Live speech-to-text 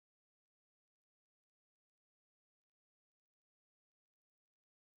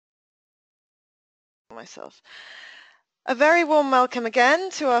myself. A very warm welcome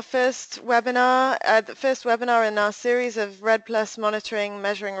again to our first webinar, in our series of REDD Plus Monitoring,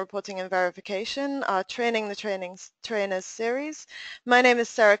 Measuring, Reporting and Verification, our Training the Trainers series. My name is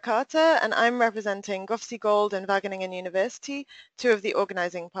Sarah Carter and I'm representing GOFC-GOLD and Wageningen University, two of the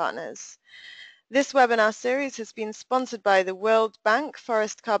organizing partners. This webinar series has been sponsored by the World Bank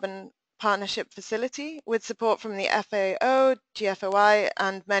Forest Carbon Partnership Facility with support from the FAO, GFOI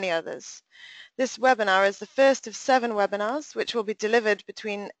and many others. This webinar is the first of 7 webinars which will be delivered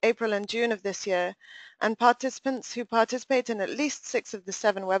between April and June of this year, and participants who participate in at least 6 of the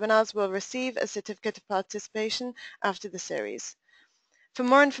 7 webinars will receive a certificate of participation after the series. For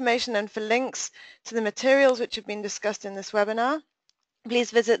more information and for links to the materials which have been discussed in this webinar, please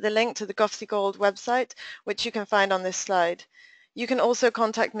visit the link to the GOFC-GOLD website, which you can find on this slide. You can also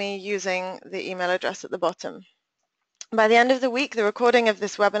contact me using the email address at the bottom. By the end of the week, the recording of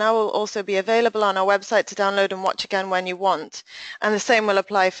this webinar will also be available on our website to download and watch again when you want, and the same will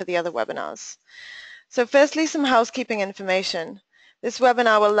apply for the other webinars. So firstly, some housekeeping information. This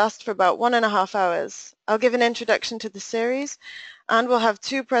webinar will last for about 1.5 hours. I'll give an introduction to the series, and we'll have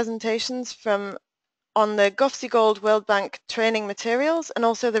 2 presentations on the GOFC-GOLD World Bank training materials and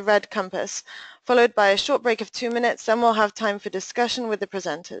also the REDD Compass, followed by a short break of 2 minutes, then we'll have time for discussion with the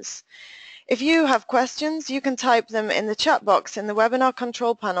presenters. If you have questions, you can type them in the chat box in the webinar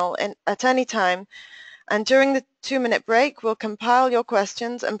control panel at any time, and during the 2-minute break, we'll compile your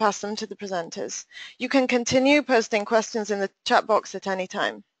questions and pass them to the presenters. You can continue posting questions in the chat box at any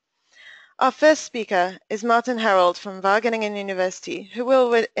time. Our first speaker is Martin Herold from Wageningen University, who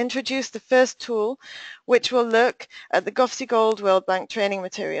will introduce the first tool, which will look at the GOFC-GOLD World Bank training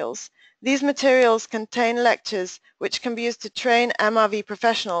materials. These materials contain lectures which can be used to train MRV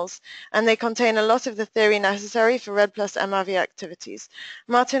professionals, and they contain a lot of the theory necessary for REDD Plus MRV activities.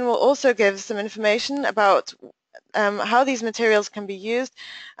 Martin will also give some information about how these materials can be used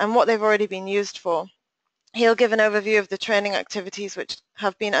and what they've already been used for. He'll give an overview of the training activities which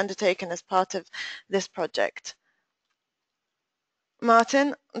have been undertaken as part of this project.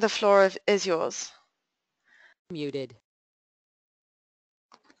 Martin, the floor is yours. Muted.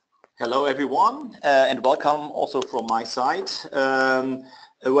 Hello everyone, and welcome also from my side.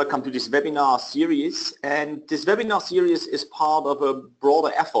 Welcome to this webinar series, and this webinar series is part of a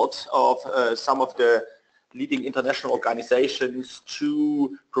broader effort of some of the leading international organizations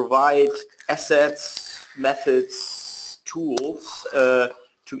to provide assets, methods, tools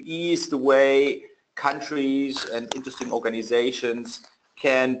to ease the way countries and interesting organizations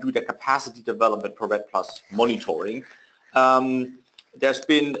can do their capacity development for REDD Plus monitoring. There's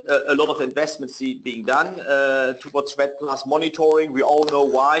been a lot of investments being done towards REDD Plus monitoring. We all know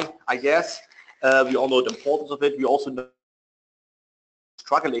why, I guess. We all know the importance of it. We also know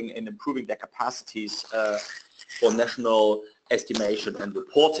struggling in improving their capacities for national estimation and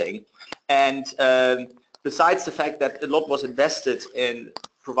reporting. And besides the fact that a lot was invested in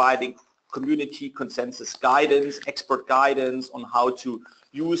providing community consensus guidance, expert guidance on how to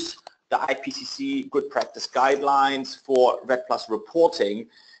use the IPCC good practice guidelines for REDD Plus reporting,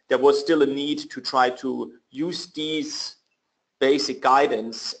 there was still a need to try to use these basic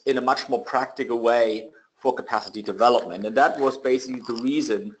guidance in a much more practical way for capacity development. And that was basically the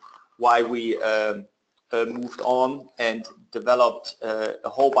reason why we moved on and developed a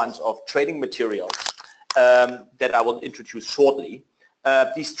whole bunch of training materials that I will introduce shortly.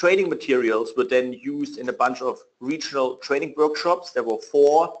 These training materials were then used in a bunch of regional training workshops. There were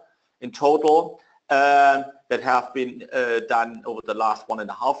 4 in total that have been done over the last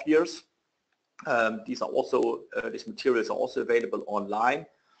 1.5 years. These materials are also available online.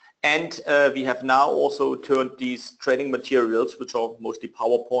 And we have now also turned these training materials, which are mostly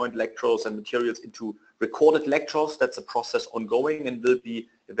PowerPoint lectures and materials, into recorded lectures. That's a process ongoing and will be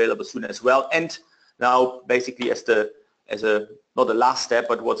available soon as well. And now basically not a last step,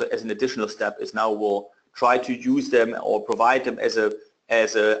 but as an additional step, is now we'll try to use them or provide them as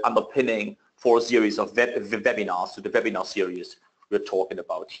a underpinning for a series of webinars, so the webinar series we're talking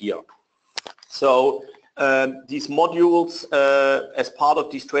about here. So these modules, as part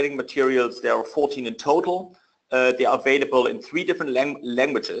of these training materials, there are 14 in total. They are available in 3 different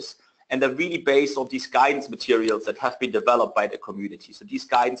languages, and they're really based on these guidance materials that have been developed by the community. So these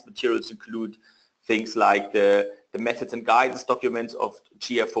guidance materials include things like the methods and guidance documents of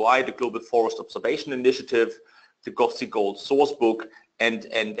GFOI, the Global Forest Observation Initiative, the GOFC-GOLD sourcebook,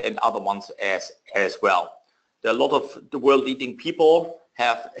 and other ones as well. There are a lot of the world leading people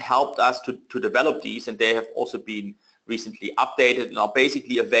have helped us to develop these, and they have also been recently updated and are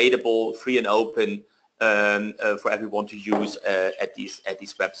basically available free and open for everyone to use at these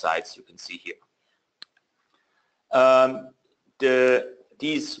websites you can see here.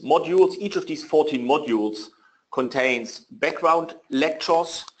 These modules, each of these 14 modules contains background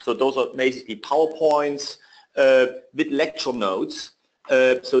lectures, so those are basically PowerPoints with lecture notes,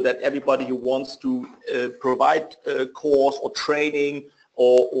 so that everybody who wants to provide a course or training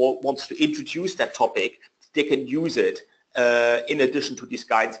or wants to introduce that topic, they can use it in addition to these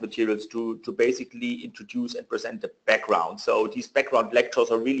guidance materials to basically introduce and present the background. So these background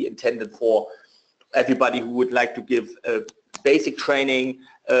lectures are really intended for everybody who would like to give basic training,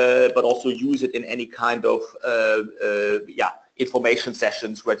 but also use it in any kind of information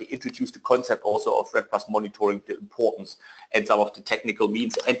sessions where they introduce the concept also of REDD+ monitoring, the importance and some of the technical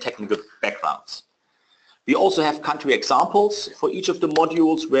means and technical backgrounds. We also have country examples for each of the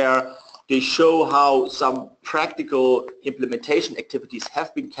modules where they show how some practical implementation activities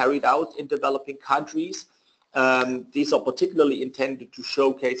have been carried out in developing countries. These are particularly intended to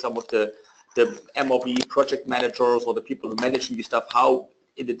showcase some of the MRV project managers or the people who are managing this stuff, how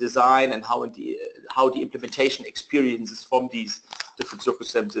in the design and how the implementation experiences from these different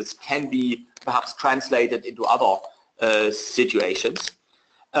circumstances can be perhaps translated into other situations.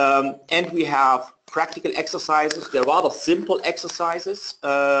 And we have practical exercises. They're rather simple exercises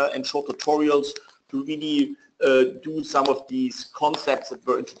and short tutorials to really do some of these concepts that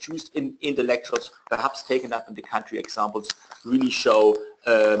were introduced in the lectures, perhaps taken up in the country examples, really show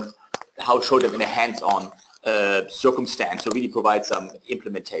show them in a hands-on circumstance, so really provide some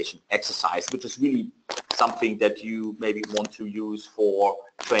implementation exercise, which is really something that you maybe want to use for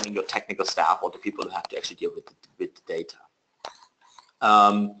training your technical staff or the people who have to actually deal with the data.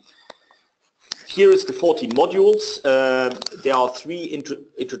 Here is the 14 modules. There are 3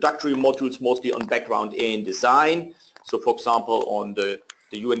 introductory modules, mostly on background in design. So for example, on the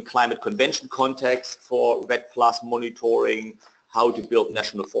UN Climate Convention context for REDD+ monitoring, how to build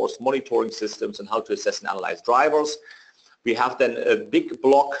national forest monitoring systems, and how to assess and analyze drivers. We have then a big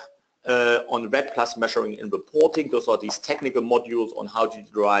block on REDD+ measuring and reporting. Those are these technical modules on how to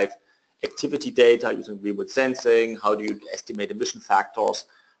derive activity data using remote sensing, how do you estimate emission factors,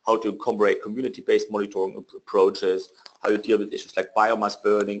 how to incorporate community-based monitoring approaches, how you deal with issues like biomass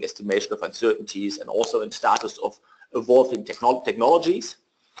burning, estimation of uncertainties, and also in status of evolving technologies.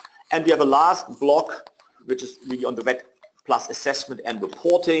 And we have a last block, which is really on the REDD+ assessment and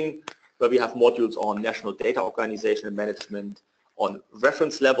reporting, where we have modules on national data organization and management, on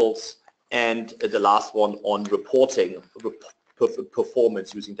reference levels, and the last one on reporting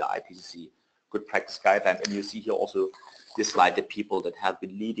performance using the IPCC good practice guidelines. And you see here also this slide, the people that have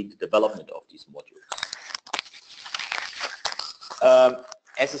been leading the development of these modules.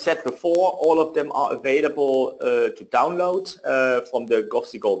 As I said before, all of them are available to download from the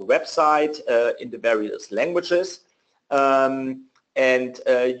GOFC-GOLD website in the various languages. You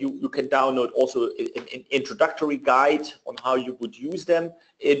can download also an introductory guide on how you would use them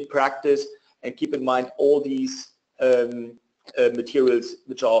in practice. And keep in mind, all these materials,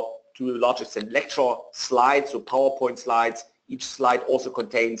 which are to a large extent lecture slides or PowerPoint slides, each slide also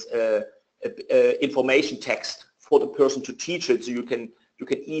contains information text for the person to teach it, so you can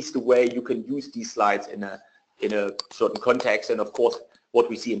ease the way you can use these slides in a certain context. And of course, what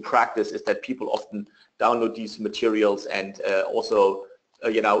we see in practice is that people often download these materials and also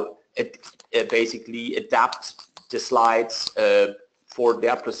basically adapt the slides for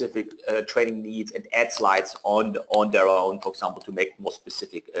their specific training needs and add slides on their own, for example, to make more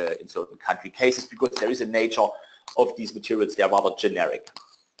specific in certain country cases, because there is a nature of these materials, they are rather generic.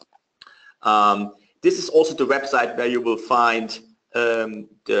 This is also the website where you will find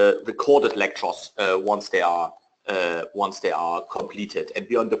the recorded lectures once they are completed, and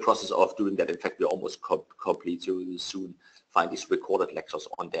we are in the process of doing that. In fact, we're almost complete, so we will soon find these recorded lectures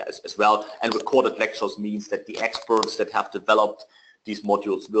on there as well. And recorded lectures means that the experts that have developed these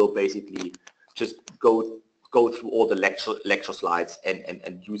modules will basically just go through all the lecture slides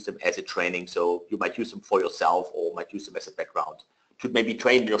and use them as a training. So you might use them for yourself, or might use them as a background to maybe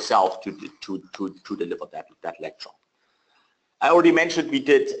train yourself to deliver that lecture. I already mentioned we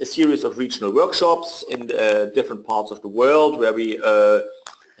did a series of regional workshops in different parts of the world, where we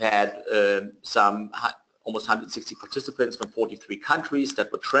had some almost 160 participants from 43 countries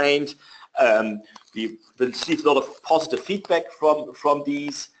that were trained. We received a lot of positive feedback from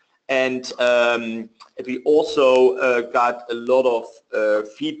these, and we also got a lot of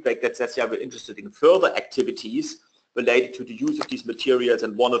feedback that says, yeah, we're interested in further activities related to the use of these materials,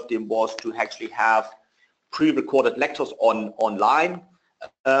 and one of them was to actually have pre-recorded lectures online,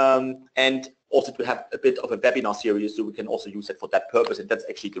 and also to have a bit of a webinar series, so we can also use it for that purpose. And that's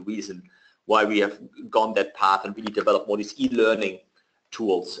actually the reason why we have gone that path and really developed more these e-learning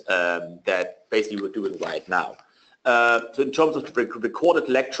tools that basically we're doing right now. So in terms of the recorded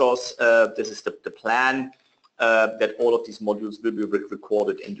lectures, this is the plan that all of these modules will be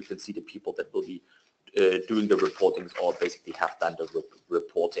recorded, and you can see the people that will be doing the reportings or basically have done the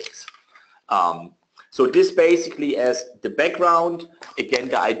reportings. So this basically as the background. Again,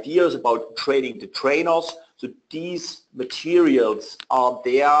 the idea is about training the trainers. So these materials are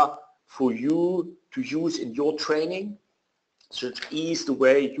there for you to use in your training. So it ease the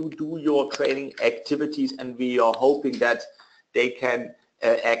way you do your training activities, and we are hoping that they can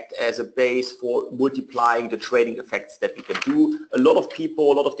act as a base for multiplying the training effects that we can do. A lot of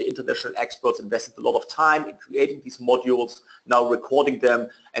people, a lot of the international experts invested a lot of time in creating these modules, now recording them,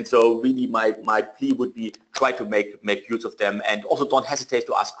 and so really my plea would be try to make use of them, and also don't hesitate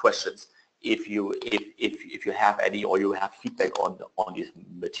to ask questions if you have any or you have feedback on these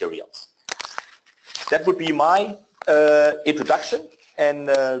materials. That would be my introduction, and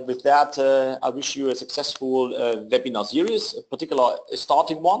with that I wish you a successful webinar series, a particular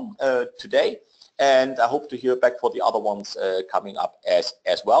starting one today, and I hope to hear back for the other ones coming up as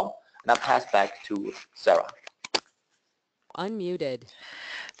well. And I'll pass back to Sarah. Unmuted.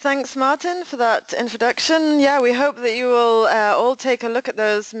 Thanks, Martin, for that introduction. Yeah, we hope that you will all take a look at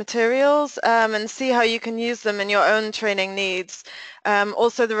those materials and see how you can use them in your own training needs.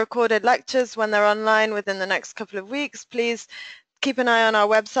 Also, the recorded lectures, when they're online within the next couple of weeks, please keep an eye on our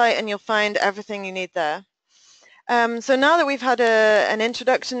website and you'll find everything you need there. So now that we've had an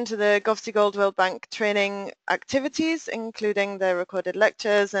introduction to the GOFC-GOLD World Bank training activities, including the recorded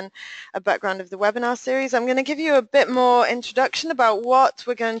lectures and a background of the webinar series, I'm going to give you a bit more introduction about what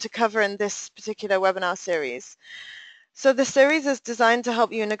we're going to cover in this particular webinar series. So the series is designed to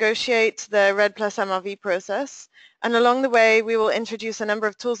help you negotiate the REDD MRV process, and along the way we will introduce a number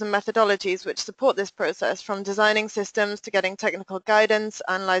of tools and methodologies which support this process, from designing systems to getting technical guidance,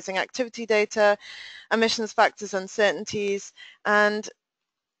 analyzing activity data, emissions factors, uncertainties, and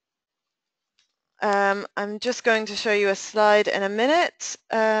I'm just going to show you a slide in a minute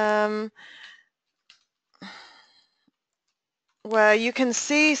where you can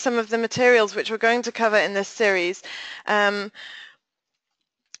see some of the materials which we're going to cover in this series. And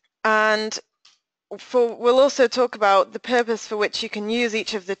we'll also talk about the purpose for which you can use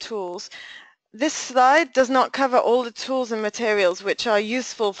each of the tools. This slide does not cover all the tools and materials which are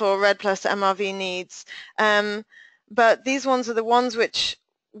useful for REDD MRV needs, but these ones are the ones which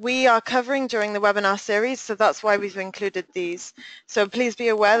we are covering during the webinar series, so that's why we've included these. So please be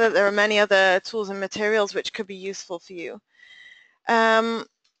aware that there are many other tools and materials which could be useful for you.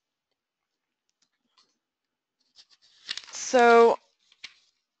 So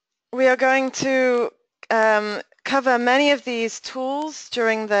we are going to cover many of these tools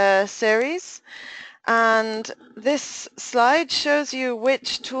during the series, and this slide shows you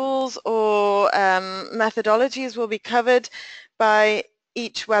which tools or methodologies will be covered by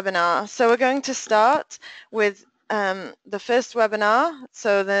each webinar. So we're going to start with the first webinar,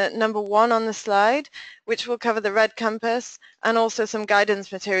 so the number 1 on the slide, which will cover the REDD Compass and also some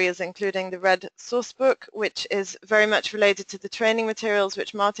guidance materials, including the REDD Sourcebook, which is very much related to the training materials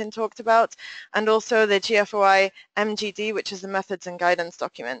which Martin talked about, and also the GFOI MGD, which is the methods and guidance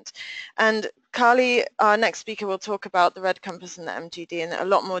document. And Carly, our next speaker, will talk about the REDD Compass and the MGD in a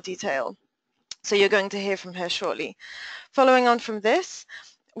lot more detail. So you're going to hear from her shortly. Following on from this,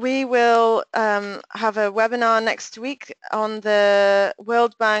 we will have a webinar next week on the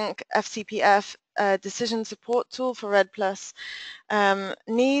World Bank FCPF decision support tool for REDD+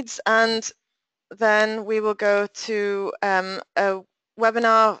 needs, and then we will go to a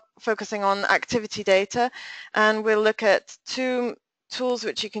webinar focusing on activity data, and we'll look at 2 tools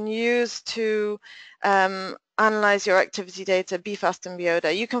which you can use to analyze your activity data, BFAST and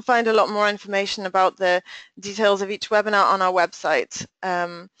BIODA. You can find a lot more information about the details of each webinar on our website.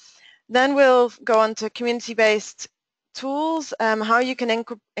 Then we'll go on to community-based tools, how you can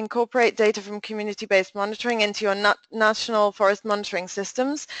incorporate data from community-based monitoring into your national forest monitoring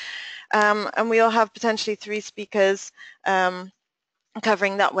systems. And we'll have potentially 3 speakers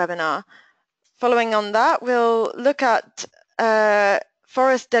covering that webinar. Following on that, we'll look at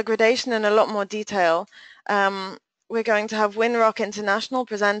forest degradation in a lot more detail. We're going to have Winrock International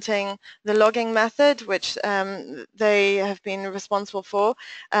presenting the logging method, which they have been responsible for,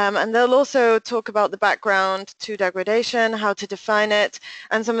 and they'll also talk about the background to degradation, how to define it,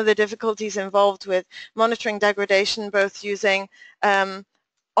 and some of the difficulties involved with monitoring degradation, both using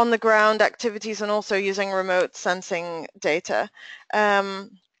on-the-ground activities and also using remote sensing data.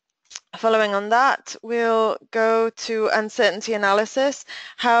 Following on that, we'll go to uncertainty analysis,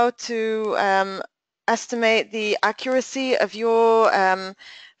 how to estimate the accuracy of your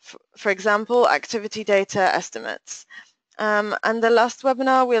for example, activity data estimates. And the last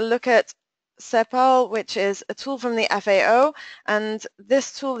webinar, we'll look at CEPAL, which is a tool from the FAO, and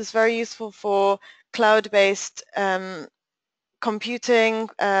this tool is very useful for cloud-based computing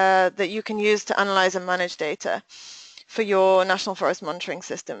that you can use to analyze and manage data for your national forest monitoring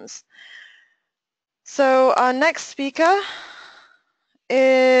systems. So our next speaker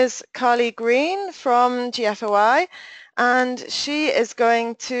is Carly Green from GFOI, and she is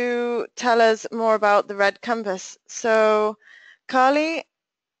going to tell us more about the REDD Compass. So Carly,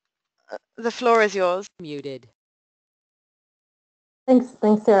 the floor is yours. Muted. Thanks,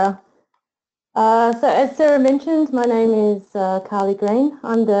 Sarah. So as Sarah mentioned, my name is Carly Green.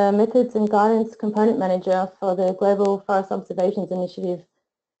 I'm the Methods and Guidance Component Manager for the Global Forest Observations Initiative.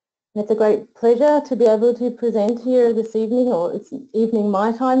 And it's a great pleasure to be able to present here this evening, or it's evening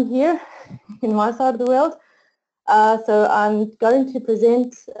my time here in my side of the world. So I'm going to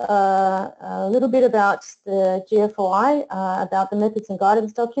present a little bit about the GFOI, about the Methods and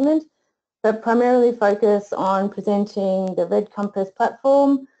Guidance document, but primarily focus on presenting the REDD Compass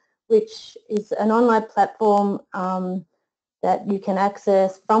platform, which is an online platform that you can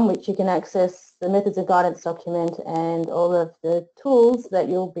access, from which you can access the Methods and Guidance document and all of the tools that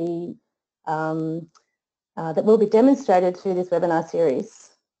will be demonstrated through this webinar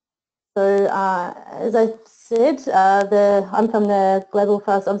series. So as I said, I'm from the Global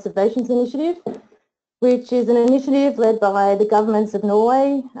Forest Observations Initiative, which is an initiative led by the governments of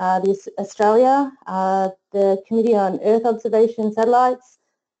Norway, Australia, the Committee on Earth Observation Satellites,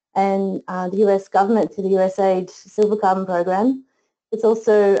 and the US government through the USAID Silver Carbon Program. It's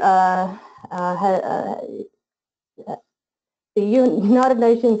also the United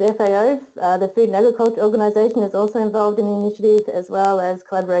Nations FAO, the Food and Agriculture Organization, is also involved in the initiative, as well as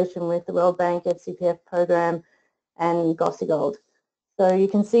collaboration with the World Bank FCPF program and GOFC-GOLD. So you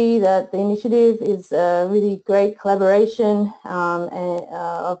can see that the initiative is a really great collaboration of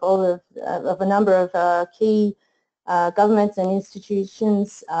a number of key governments and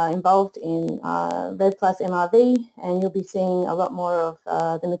institutions involved in REDD MRV, and you'll be seeing a lot more of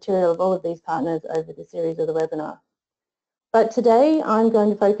the material of all of these partners over the series of the webinar. But today I'm going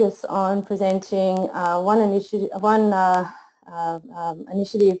to focus on presenting one initiative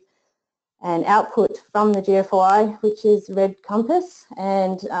and output from the GFOI, which is REDD Compass.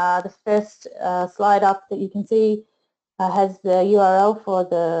 And the first slide up that you can see has the URL for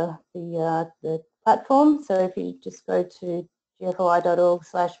the platform. So if you just go to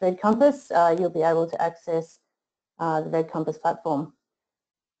gfoi.org/REDD Compass, you'll be able to access the REDD Compass platform.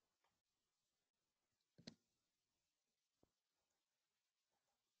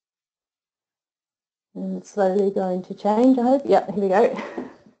 And it's slowly going to change, I hope. Yep, here we go.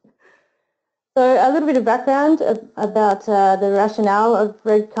 So a little bit of background about the rationale of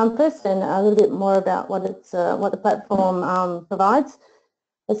REDD Compass, and a little bit more about what the platform provides.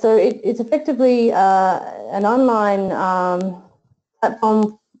 So it's effectively an online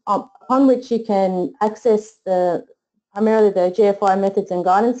platform upon which you can access primarily the GFOI Methods and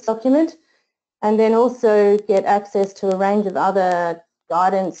Guidance document, and then also get access to a range of other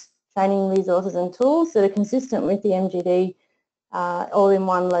guidance, training resources and tools that are consistent with the MGD all in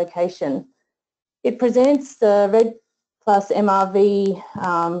one location. It presents the REDD plus MRV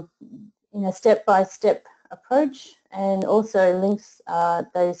in a step-by-step approach, and also links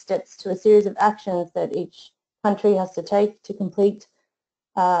those steps to a series of actions that each country has to take to complete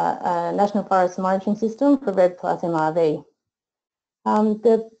a national forest monitoring system for REDD plus MRV.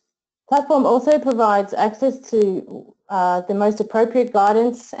 The platform also provides access to the most appropriate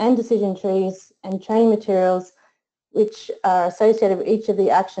guidance and decision trees and training materials which are associated with each of the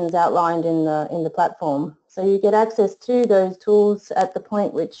actions outlined in the platform. So you get access to those tools at the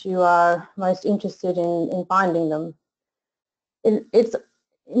point which you are most interested in finding them. It's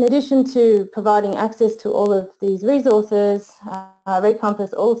in addition to providing access to all of these resources, REDD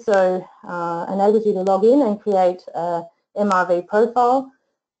Compass also enables you to log in and create a MRV profile,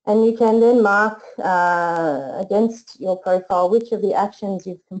 and you can then mark against your profile which of the actions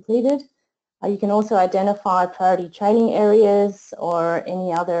you've completed. You can also identify priority training areas or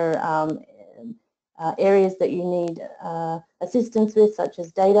any other areas that you need assistance with, such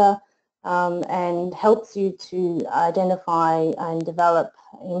as data, and helps you to identify and develop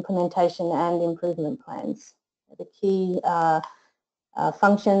implementation and improvement plans, the key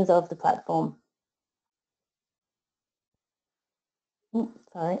functions of the platform.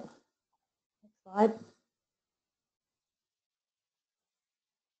 Sorry, next slide.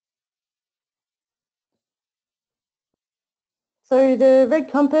 So the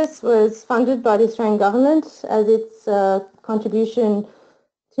REDD Compass was funded by the Australian government as its contribution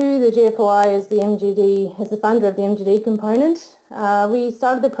to the GFOI as the MGD, as the funder of the MGD component. We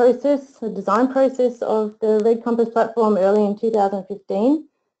started the process, the design process of the REDD Compass platform early in 2015.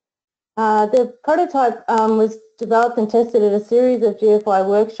 The prototype was developed and tested at a series of GFOI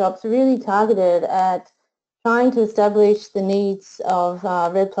workshops really targeted at trying to establish the needs of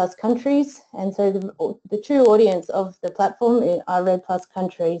REDD Plus countries, and so the true audience of the platform are REDD Plus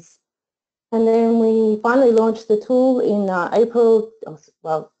countries. And then we finally launched the tool in April,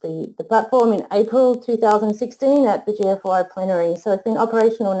 well, the platform in April 2016 at the GFOI plenary. So it's been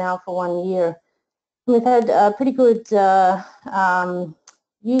operational now for 1 year. And we've had pretty good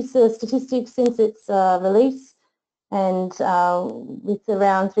user statistics since its release, and with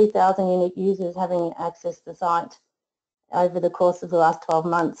around 3,000 unique users having accessed the site over the course of the last 12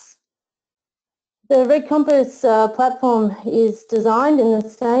 months. The REDD Compass platform is designed in the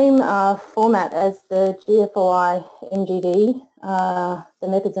same format as the GFOI MGD, the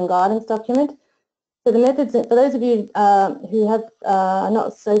methods and guidance document. So the methods, for those of you who are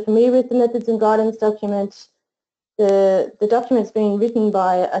not so familiar with the methods and guidance document, the document's been written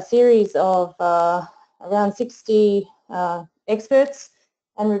by a series of around 60 experts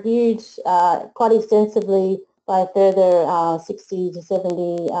and reviewed quite extensively by a further 60 to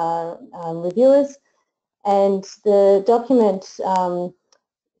 70 reviewers. And the document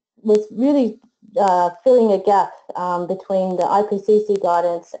was really filling a gap between the IPCC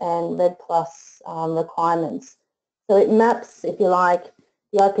guidance and REDD Plus requirements. So it maps, if you like,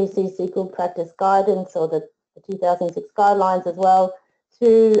 the IPCC good practice guidance or the 2006 guidelines as well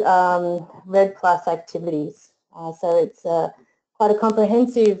to REDD Plus activities. So it's quite a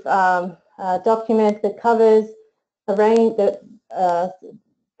comprehensive document that covers a range that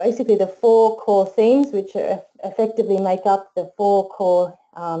basically the 4 core themes, which effectively make up the 4 core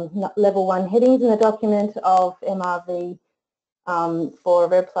level 1 headings in the document of MRV for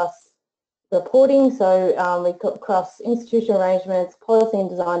REDD Plus reporting. So we cross institutional arrangements, policy and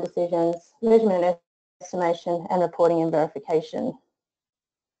design decisions, measurement and estimation, and reporting and verification.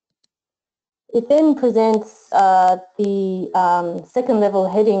 It then presents the second level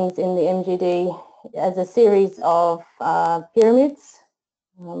headings in the MGD as a series of pyramids,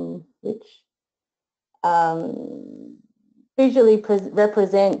 which visually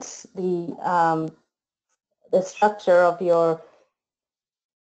represent the structure of your,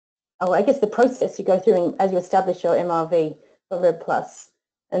 I guess the process you go through as you establish your MRV for REDD Plus.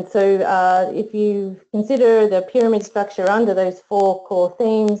 And so if you consider the pyramid structure under those 4 core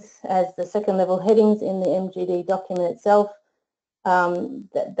themes as the second level headings in the MGD document itself,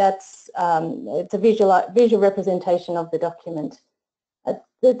 it's a visual representation of the document.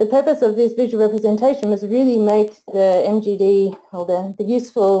 The purpose of this visual representation was really make the MGD, or the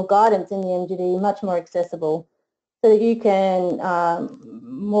useful guidance in the MGD, much more accessible, so that you can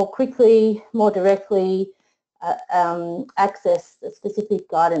more quickly, more directly access the specific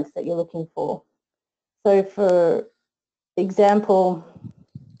guidance that you're looking for. So for example,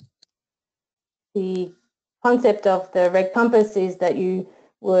 the concept of the REDD Compass is that you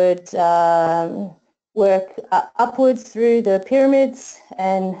would work upwards through the pyramids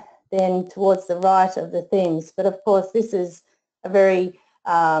and then towards the right of the themes. But of course, this is a very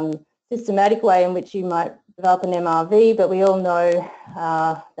systematic way in which you might develop an MRV, but we all know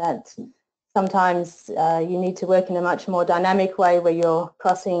that sometimes you need to work in a much more dynamic way where you're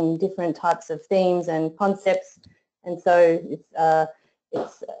crossing different types of themes and concepts, and so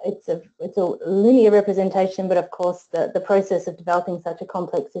it's a linear representation, but of course the process of developing such a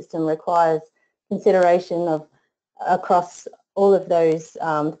complex system requires consideration of across all of those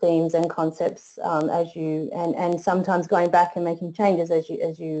themes and concepts as you and sometimes going back and making changes as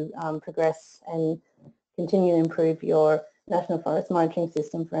you progress and continue to improve your National Forest Monitoring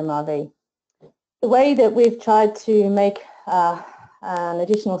System for MRV. The way that we've tried to make an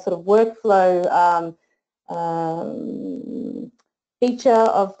additional sort of workflow feature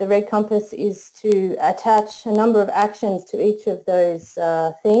of the REDD Compass is to attach a number of actions to each of those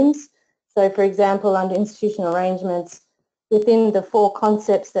themes. So for example, under institutional arrangements, within the 4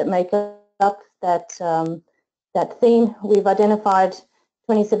 concepts that make up that, that theme, we've identified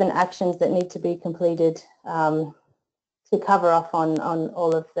 27 actions that need to be completed to cover off on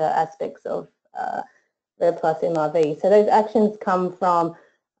all of the aspects of REDD Plus MRV. So those actions come from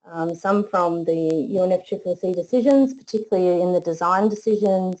some from the UNFCCC decisions, particularly in the design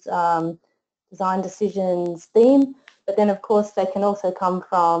decisions theme, but then of course they can also come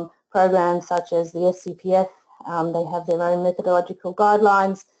from programs such as the SCPF. They have their own methodological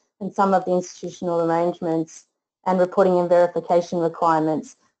guidelines, and some of the institutional arrangements and reporting and verification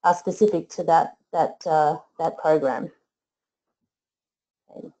requirements are specific to that program.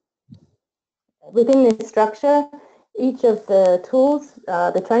 Okay. within this structure, each of the tools,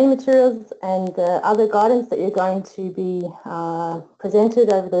 the training materials and the other guidance that you're going to be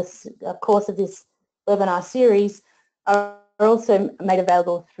presented over this course of this webinar series are also made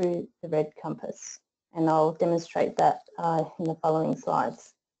available through the REDD Compass. And I'll demonstrate that in the following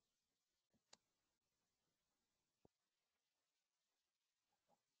slides.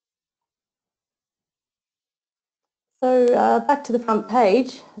 So back to the front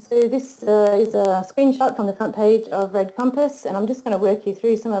page. So this is a screenshot from the front page of REDD Compass, and I'm just going to work you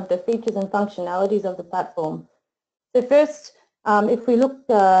through some of the features and functionalities of the platform. So first, if we look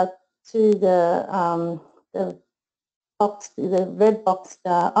to the box, the red boxed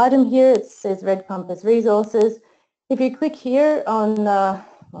item here, it says REDD Compass Resources. If you click here on,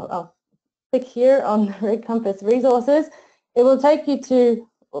 I'll click here on REDD Compass Resources, it will take you to,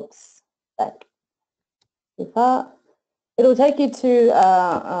 oops, back too far. It'll take you to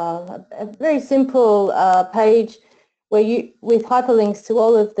a very simple page where you, with hyperlinks to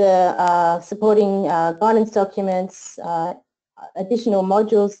all of the supporting guidance documents, additional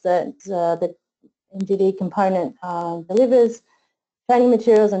modules that the MGD component delivers, training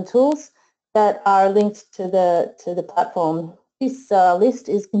materials and tools that are linked to the platform. This list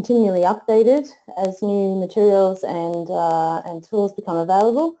is continually updated as new materials and tools become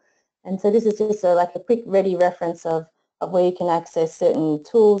available. And so this is just like a quick ready reference of where you can access certain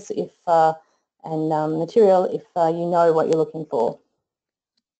tools if and material if you know what you're looking for.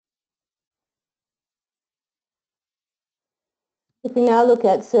 If we now look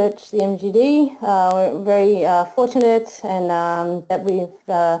at Search the MGD, we're very fortunate and that we're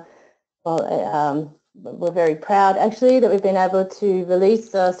very proud actually that we've been able to release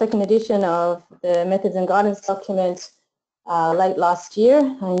the second edition of the Methods and Guidance document late last year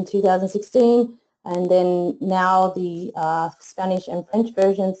in 2016, and then now the Spanish and French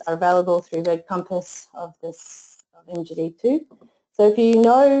versions are available through REDD Compass of this MGD2. So if you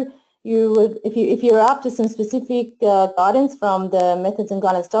know if you're after some specific guidance from the Methods and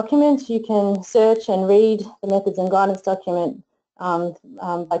Guidance document, you can search and read the Methods and Guidance document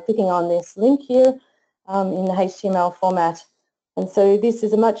by clicking on this link here in the HTML format. And so this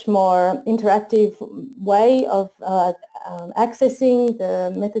is a much more interactive way of accessing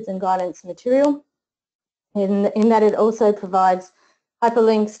the Methods and Guidance material, in that it also provides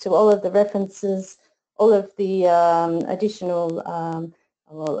hyperlinks to all of the references, all of the additional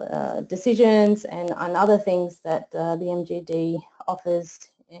decisions and other things that the MGD offers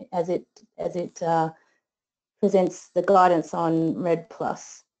as it presents the guidance on REDD+.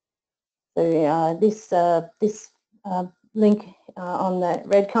 So this link on the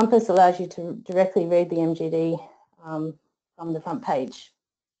REDD Compass allows you to directly read the MGD from the front page.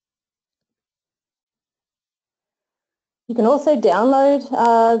 You can also download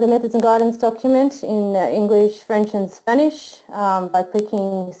the Methods and Guidance document in English, French and Spanish by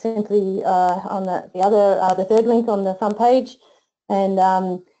clicking simply on the third link on the front page, and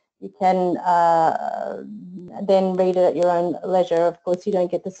you can then read it at your own leisure. Of course, you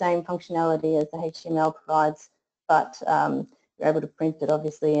don't get the same functionality as the HTML provides, but you're able to print it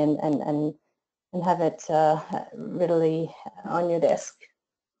obviously and have it readily on your desk.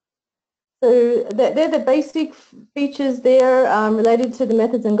 So they're the basic features there related to the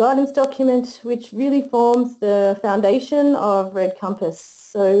Methods and Guidance document, which really forms the foundation of REDD Compass.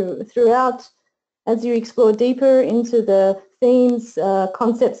 So throughout, as you explore deeper into the themes,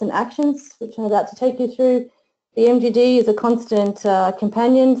 concepts and actions, which I'm about to take you through, the MGD is a constant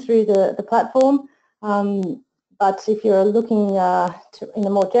companion through the platform. But if you're looking in a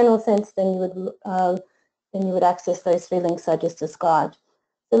more general sense, then you would access those three links I just described.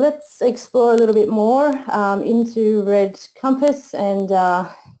 So let's explore a little bit more into REDD Compass and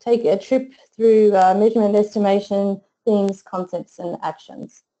take a trip through measurement estimation, themes, concepts and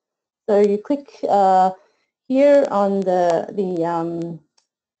actions. So you click here on the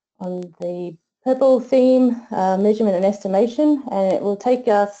purple theme, measurement and estimation, and it will take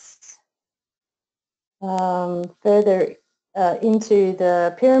us further into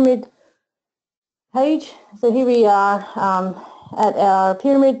the pyramid page. So here we are at our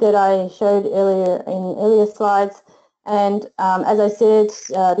pyramid that I showed earlier in earlier slides, and as I said,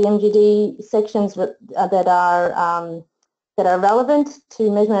 the MGD sections that are relevant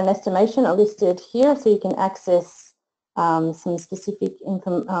to measurement and estimation are listed here, so you can access some specific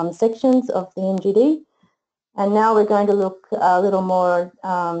sections of the MGD. And now we're going to look a little more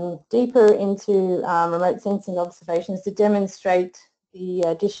deeper into remote sensing observations to demonstrate the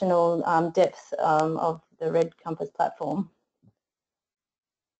additional depth of the REDD Compass platform.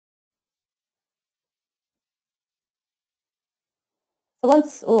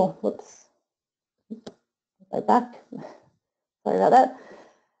 So Go back. Sorry about that.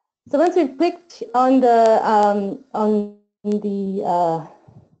 So once we've clicked on the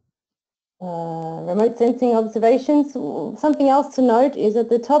remote sensing observations, something else to note is at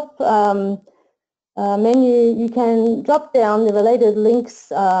the top menu, you can drop down the related links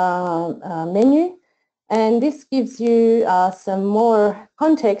menu, and this gives you some more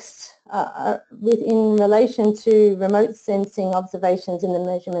context in relation to remote sensing observations in the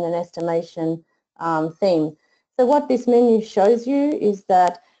measurement and estimation theme. So what this menu shows you is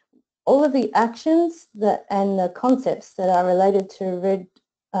that all of the actions and the concepts that are related to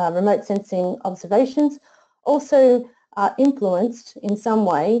remote sensing observations also are influenced in some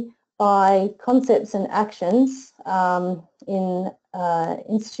way by concepts and actions in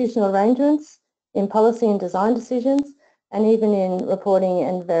institutional arrangements, in policy and design decisions, and even in reporting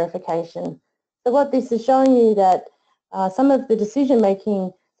and verification. So what this is showing you that some of the decision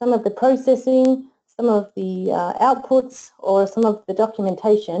making, some of the processing, some of the outputs, or some of the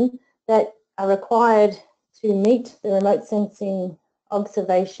documentation that are required to meet the remote sensing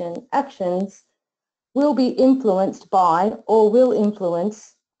observation actions will be influenced by or will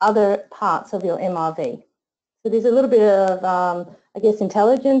influence other parts of your MRV. So there's a little bit of, I guess,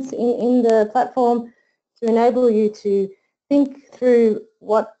 intelligence in the platform to enable you to think through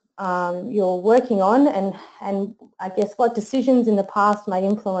what you're working on and I guess what decisions in the past may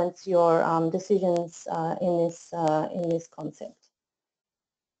influence your decisions in this concept.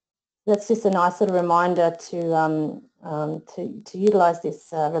 That's just a nice little reminder to utilise this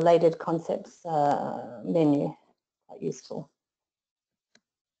related concepts menu. Quite useful.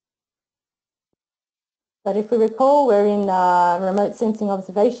 But if we recall, we're in remote sensing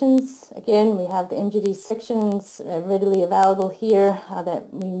observations. Again, we have the MGD sections readily available here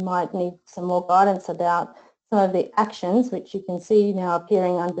that we might need some more guidance about some of the actions, which you can see now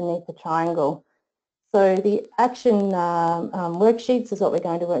appearing underneath the triangle. So the action worksheets is what we're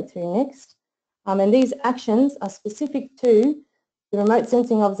going to work through next. And these actions are specific to the remote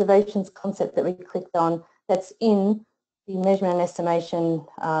sensing observations concept that we clicked on that's in the measurement and estimation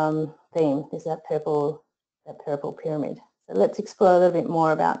theme. There's that purple pyramid. So let's explore a little bit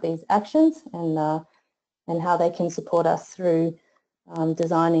more about these actions and how they can support us through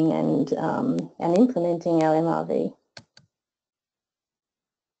designing and implementing our MRV.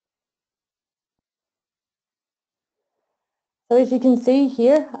 So as you can see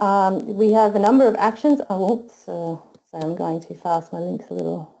here, we have a number of actions. Oh, oops, sorry, I'm going too fast. My link's a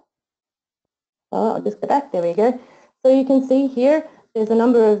little. Oh, I'll just go back. There we go. So you can see here, there's a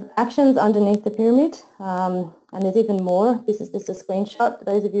number of actions underneath the pyramid, and there's even more. This is just a screenshot.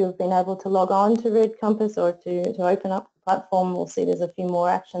 Those of you who have been able to log on to REDD Compass or to open up the platform will see there's a few more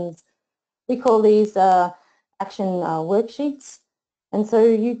actions. We call these action worksheets. And so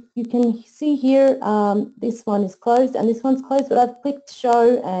you can see here, this one is closed and this one's closed, but I've clicked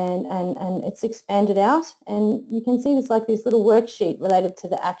show and it's expanded out. And you can see there's like this little worksheet related to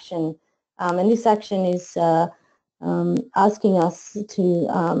the action. And this action is asking us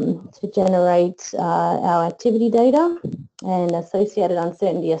to generate our activity data and associated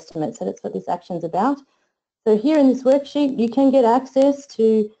uncertainty estimates. So that's what this action is about. So here in this worksheet, you can get access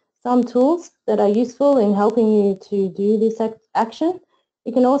to some tools that are useful in helping you to do this action.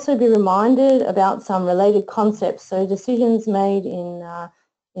 You can also be reminded about some related concepts. So decisions made in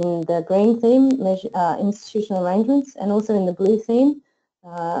the green theme, institutional arrangements, and also in the blue theme,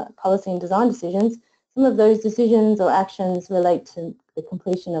 policy and design decisions. Some of those decisions or actions relate to the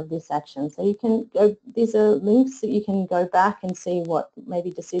completion of this action. So you can go, these are links that you can go back and see what maybe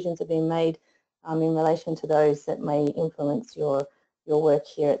decisions have been made in relation to those that may influence your work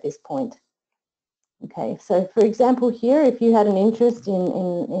here at this point. Okay, so for example here, if you had an interest in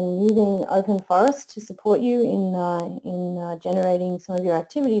using Open Forest to support you in generating some of your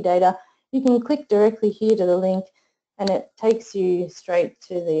activity data, you can click directly here to the link and it takes you straight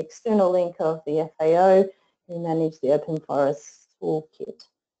to the external link of the FAO who manage the Open Forest Toolkit.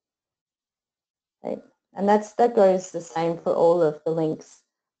 Okay. And that goes the same for all of the links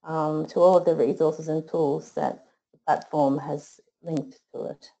to all of the resources and tools that the platform has linked to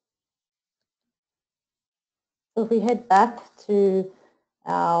it. So if we head back to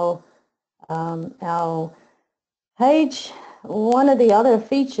our page, one of the other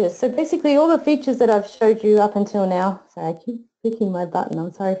features, so basically all the features that I've showed you up until now, sorry, I keep clicking my button,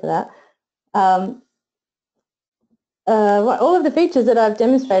 I'm sorry for that. All of the features that I've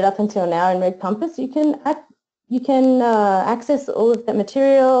demonstrated up until now in REDD Compass, you can access all of that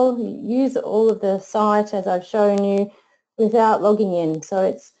material, use all of the site as I've shown you without logging in. So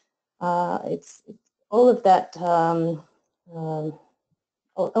it's all of that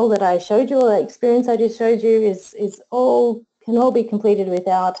all that I showed you, all the experience I just showed you can all be completed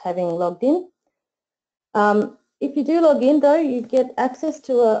without having logged in. If you do log in though, you get access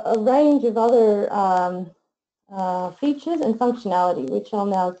to a range of other features and functionality, which I'll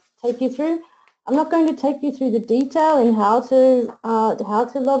now take you through. I'm not going to take you through the detail in how to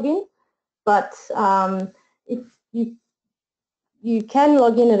log in, but if you can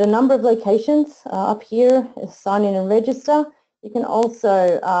log in at a number of locations. Up here is sign in and register. You can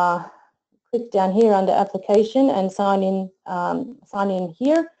also click down here under application and sign in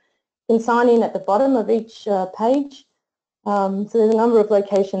here. You can sign in at the bottom of each page. So there's a number of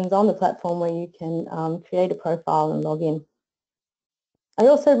locations on the platform where you can create a profile and log in. I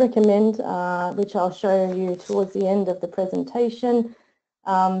also recommend, which I'll show you towards the end of the presentation,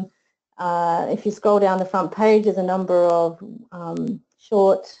 if you scroll down the front page, there's a number of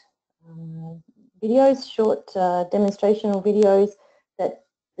short videos, short demonstrational videos that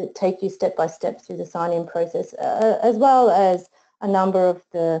take you step by step through the sign-in process, as well as a number of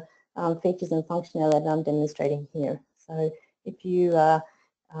the features and functionality that I'm demonstrating here. So if you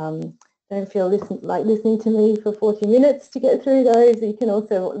don't feel like listening to me for 40 minutes to get through those, you can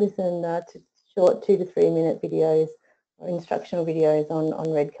also listen to short 2 to 3 minute videos or instructional videos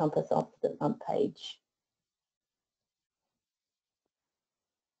on Red Compass off the front page.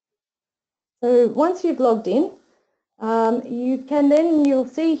 So once you've logged in, you'll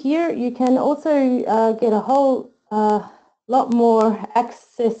see here, you can also get a whole lot more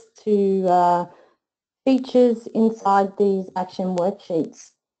access to features inside these action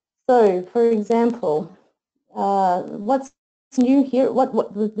worksheets. So for example, what's new here,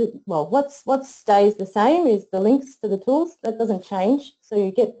 what stays the same is the links to the tools. That doesn't change, so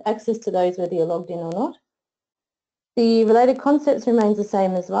you get access to those whether you're logged in or not. The related concepts remains the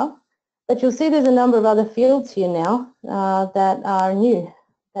same as well, but you'll see there's a number of other fields here now that are new,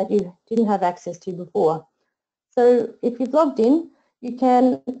 that you didn't have access to before. So if you've logged in, you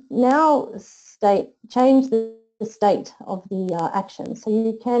can now change the state of the action. So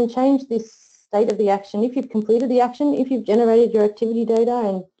you can change this state of the action if you've completed the action, if you've generated your activity data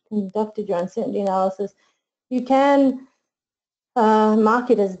and conducted your uncertainty analysis. You can mark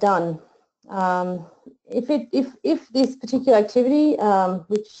it as done. If this particular activity,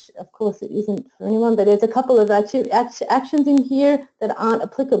 which of course it isn't for anyone, but there's a couple of actions in here that aren't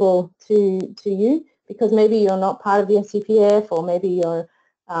applicable to you, because maybe you're not part of the SCPF, or maybe you're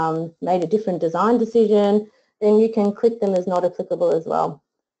made a different design decision, then you can click them as not applicable as well.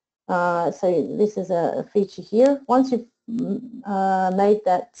 So this is a feature here. Once you've made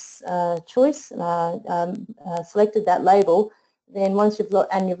that choice, selected that label, then once you've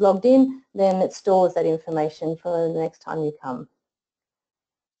logged in, then it stores that information for the next time you come.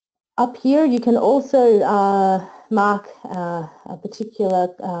 Up here, you can also mark a particular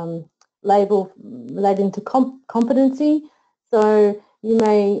label relating to competency. So you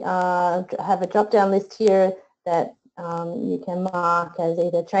may have a drop-down list here that you can mark as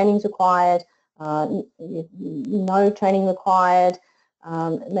either training's required, no training required.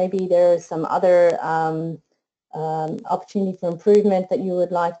 Maybe there is some other opportunity for improvement that you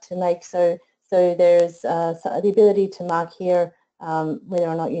would like to make. So there's the ability to mark here whether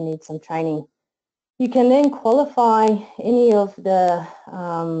or not you need some training. You can then qualify any of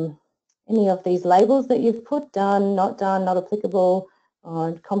these labels that you've put: done, not applicable,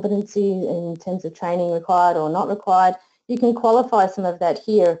 or competency in terms of training required or not required. You can qualify some of that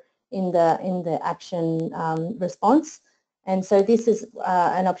here in the action response. And so this is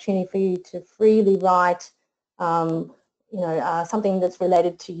an opportunity for you to freely write something that's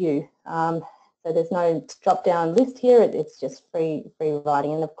related to you. So there's no drop-down list here, it's just free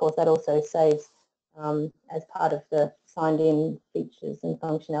writing, and of course that also saves as part of the signed-in features and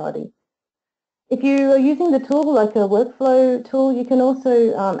functionality. If you are using the tool like a workflow tool, you can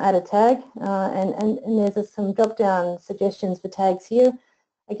also add a tag, and there's some drop-down suggestions for tags here.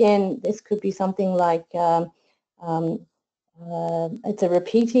 Again, this could be something like it's a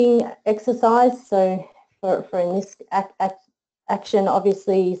repeating exercise, so for in this action,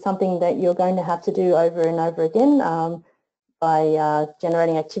 obviously something that you're going to have to do over and over again by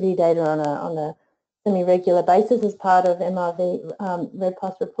generating activity data on a semi-regular basis as part of MRV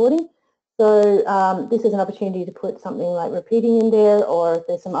REDD reporting. So this is an opportunity to put something like repeating in there, or if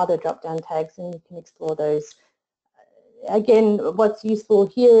there's some other drop-down tags, and you can explore those. Again, what's useful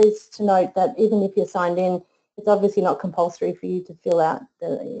here is to note that even if you're signed in, it's obviously not compulsory for you to fill out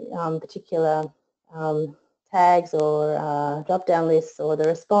the particular tags or drop-down lists or the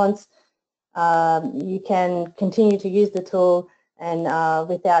response. You can continue to use the tool and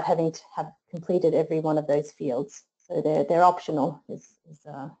without having to have completed every one of those fields. So they're optional is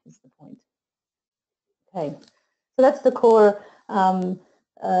the point. Okay, so that's the core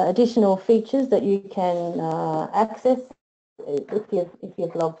additional features that you can access if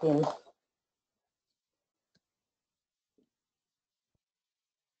you've logged in.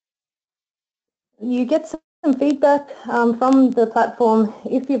 You get some feedback from the platform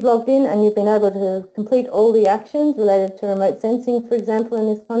if you've logged in and you've been able to complete all the actions related to remote sensing, for example,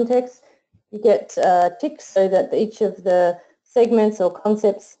 in this context. You get ticks so that each of the segments or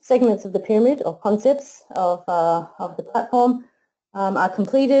concepts, segments of the pyramid or concepts of the platform are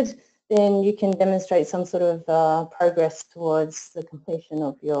completed. Then you can demonstrate some sort of progress towards the completion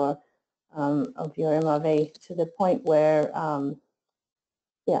of your MRV to the point where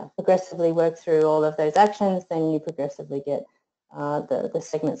progressively work through all of those actions, then you progressively get the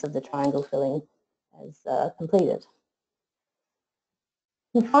segments of the triangle filling as completed.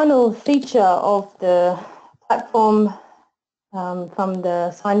 The final feature of the platform from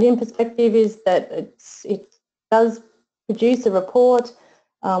the signed in perspective is that it does produce a report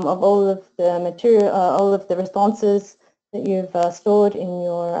of all of the material, all of the responses that you've stored in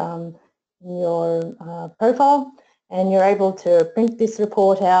your profile, and you're able to print this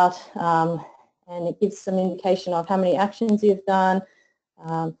report out, and it gives some indication of how many actions you've done,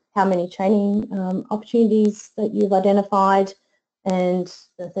 how many training opportunities that you've identified, and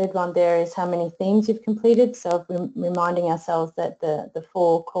the third one there is how many themes you've completed. So we're reminding ourselves that the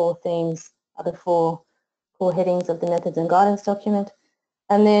 4 core themes are the 4 core headings of the methods and guidance document,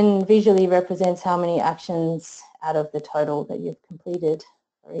 and then visually represents how many actions out of the total that you've completed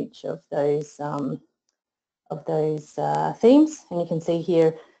for each of those themes. And you can see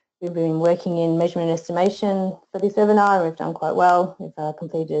here we've been working in measurement and estimation for this webinar. We've done quite well. We've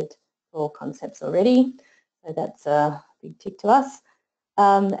completed 4 concepts already, so that's a big tick to us.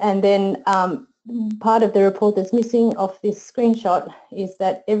 And then part of the report that's missing off this screenshot is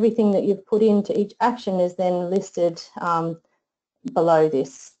that everything that you've put into each action is then listed below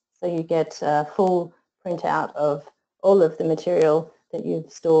this. So you get a full printout of all of the material that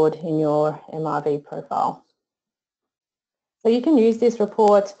you've stored in your MRV profile. So you can use this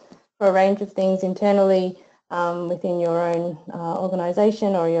report for a range of things internally within your own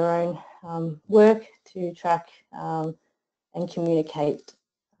organisation or your own work to track and communicate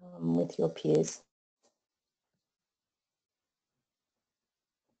with your peers.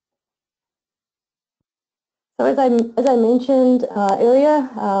 So as I mentioned earlier,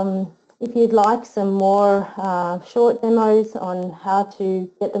 if you'd like some more short demos on how to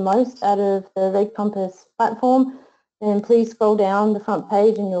get the most out of the REDD Compass platform, then please scroll down the front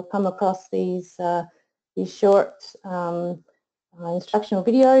page and you'll come across these short instructional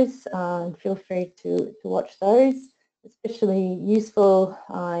videos. Feel free to watch those. Especially useful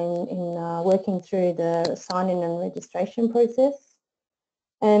in working through the sign-in and registration process.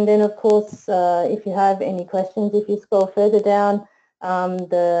 And then, of course, if you have any questions, if you scroll further down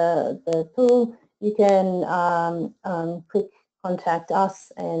the tool, you can click Contact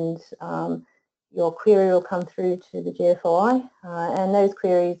Us, and your query will come through to the GFOI. And those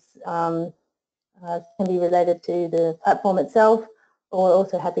queries can be related to the platform itself, or we're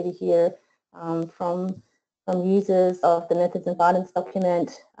also happy to hear from users of the methods and guidance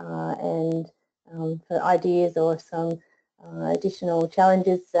document and for ideas or some additional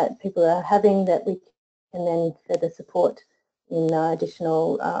challenges that people are having that we can then further support in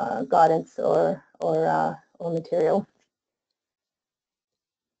additional guidance or material.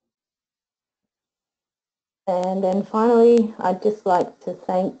 And then finally, I'd just like to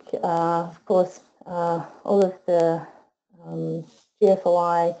thank, of course, all of the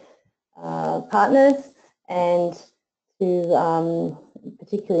GFOI partners, and to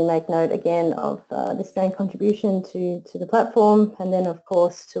particularly make note again of the Australian contribution to the platform, and then of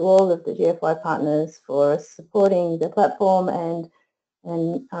course to all of the GFOI partners for supporting the platform and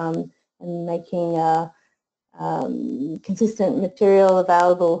making consistent material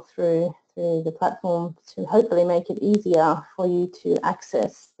available through the platform to hopefully make it easier for you to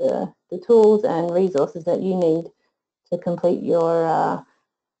access the tools and resources that you need to complete your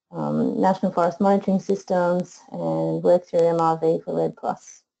National Forest Monitoring Systems and work through MRV for REDD+.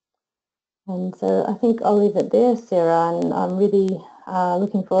 And so I think I'll leave it there, Sarah, and I'm really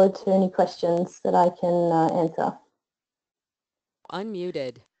looking forward to any questions that I can answer.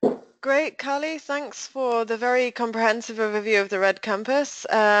 Unmuted. Great, Carly. Thanks for the very comprehensive overview of the REDD Compass.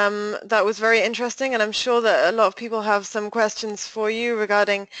 That was very interesting, and I'm sure that a lot of people have some questions for you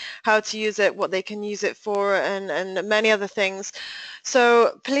regarding how to use it, what they can use it for, and many other things.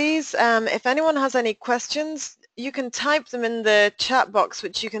 So please, if anyone has any questions, you can type them in the chat box,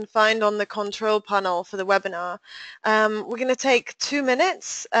 which you can find on the control panel for the webinar. We're going to take 2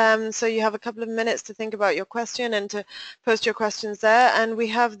 minutes, so you have a couple of minutes to think about your question and to post your questions there, and we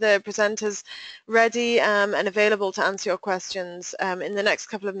have the presenters ready and available to answer your questions in the next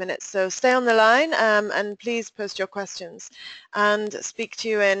couple of minutes. So stay on the line and please post your questions, and speak to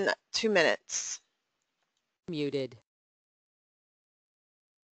you in 2 minutes. Muted.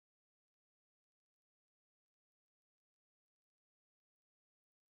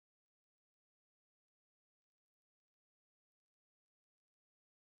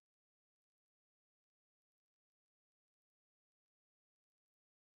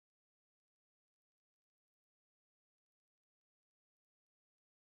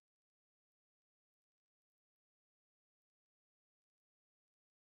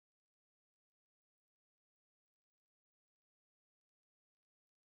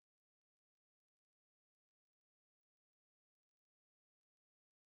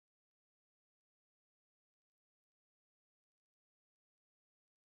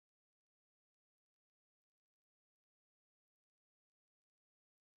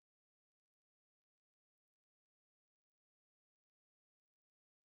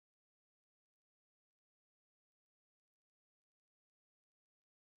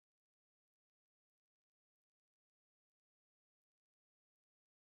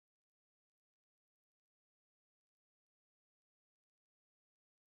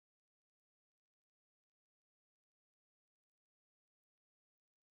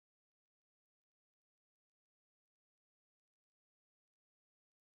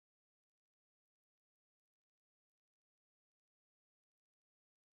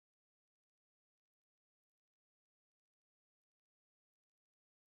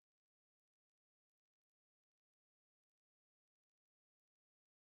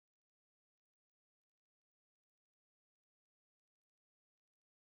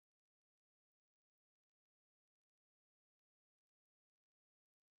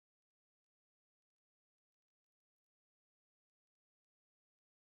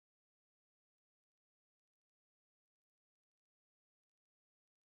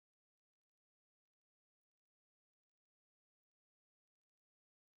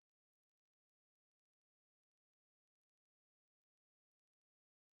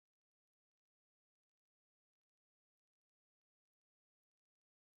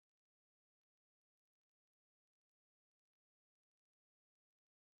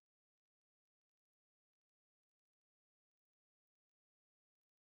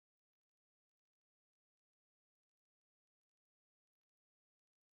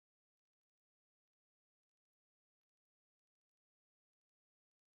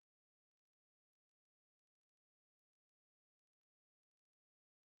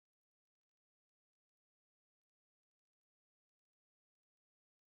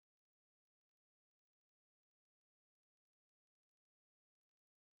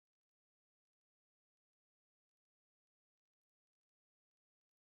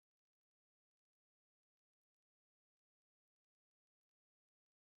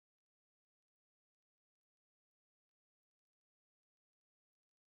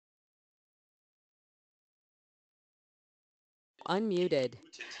 Unmuted.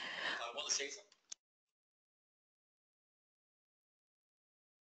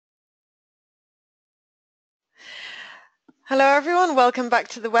 Hello everyone, welcome back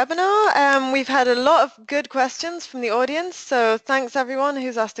to the webinar. We've had a lot of good questions from the audience, so thanks everyone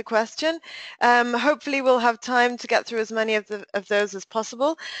who's asked a question. Hopefully we'll have time to get through as many of those as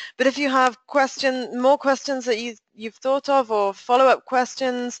possible, but if you have more questions that you've thought of or follow-up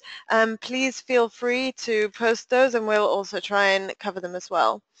questions, please feel free to post those and we'll also try and cover them as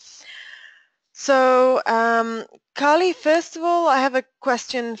well. So Carly, first of all, I have a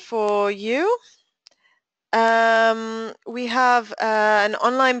question for you. We have an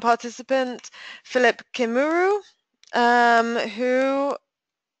online participant, Philip Kimuru, who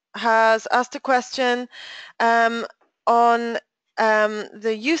has asked a question on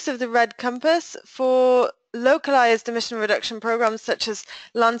the use of the REDD compass for localized emission reduction programs such as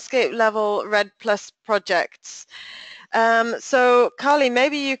landscape level REDD Plus projects. So Carly,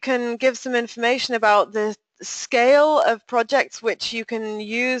 maybe you can give some information about the scale of projects which you can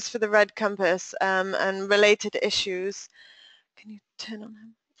use for the REDD compass and related issues. Can you turn on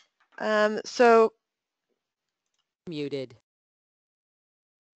him? So Muted.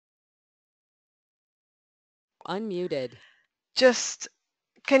 Unmuted. just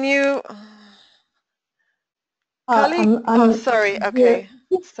can you Carly? Oh, sorry. Okay,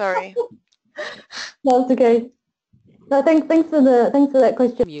 sorry. That's okay. No, thanks for that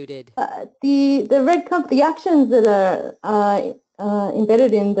question. Muted. The actions that are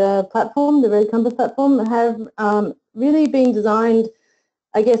embedded in the platform, the REDD Compass platform, have really been designed,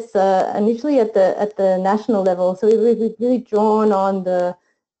 I guess, initially at the national level. So we've really drawn on the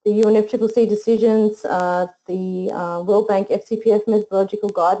UNFCCC decisions, the World Bank FCPF methodological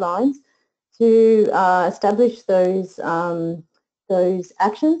guidelines to establish those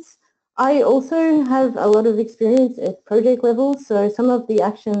actions. I also have a lot of experience at project level, so some of the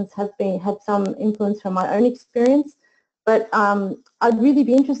actions have had some influence from my own experience. But I'd really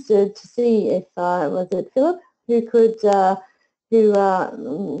be interested to see if was it Philip who could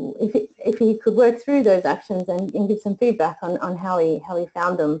if he could work through those actions and give some feedback on how he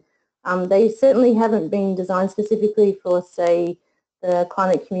found them. They certainly haven't been designed specifically for, say, the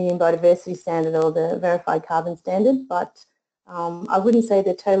Climate Community and Biodiversity Standard or the Verified Carbon Standard, but I wouldn't say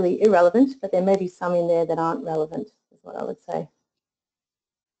they're totally irrelevant, but there may be some in there that aren't relevant, is what I would say.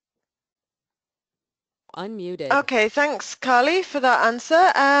 Unmuted. Okay, thanks, Carly, for that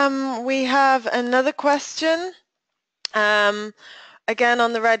answer. We have another question, again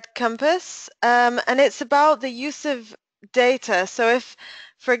on the REDD Compass, and it's about the use of data. So if,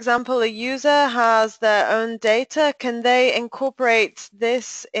 for example, a user has their own data, can they incorporate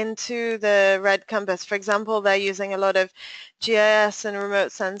this into the REDD Compass? For example, they're using a lot of GIS and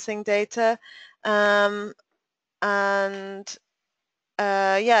remote sensing data,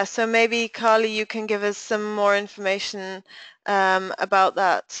 yeah, so maybe, Carly, you can give us some more information about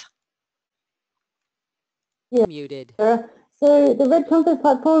that. Yeah. Muted. So the REDD Compass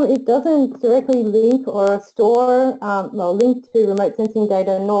platform, it doesn't directly link or store, link to remote sensing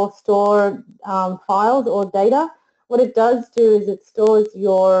data nor store files or data. What it does do is it stores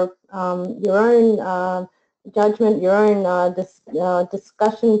your own judgment, your own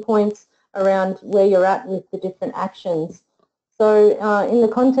discussion points around where you're at with the different actions. So in the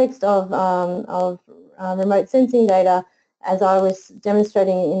context of remote sensing data, as I was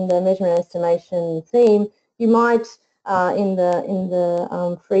demonstrating in the measurement estimation theme, you might in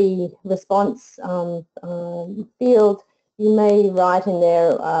the free response field, you may write in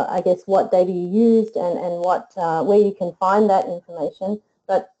there, I guess, what data you used and what where you can find that information.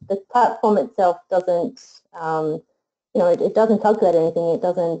 But the platform itself doesn't, it doesn't calculate anything. It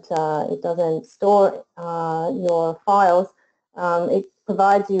doesn't store your files. It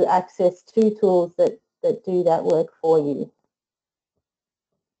provides you access to tools that do that work for you.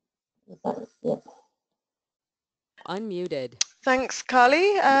 Yeah. Unmuted. Thanks,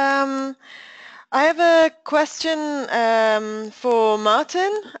 Carly. I have a question for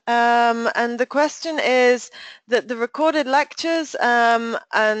Martin, and the question is that the recorded lectures and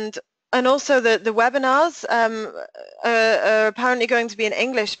also the webinars are apparently going to be in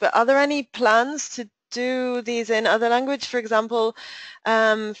English, but are there any plans to do these in other language, for example,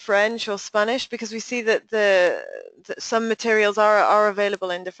 French or Spanish? Because we see that some materials are available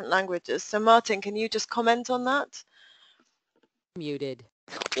in different languages. So Martin, can you just comment on that? Muted.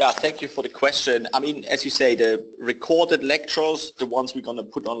 Yeah, thank you for the question. I mean, as you say, the recorded lectures, the ones we're going to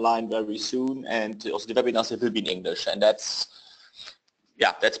put online very soon, and also the webinars, they will be in English. And that's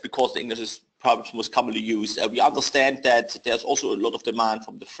because the English is probably most commonly used. We understand that there's also a lot of demand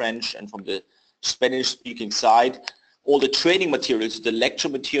from the French and from the Spanish-speaking side. All the training materials, the lecture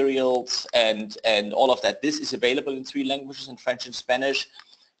materials, and all of that, this is available in 3 languages, in French and Spanish.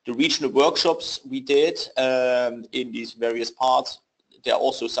 The regional workshops we did in these various parts, there are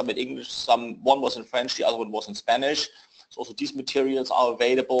also some in English, one was in French, the other one was in Spanish. So also these materials are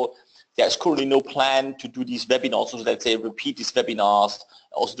available. There's currently no plan to do these webinars, so that they repeat these webinars,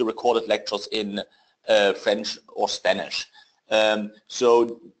 also the recorded lectures in French or Spanish. Well,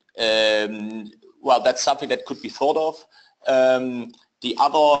 that's something that could be thought of. The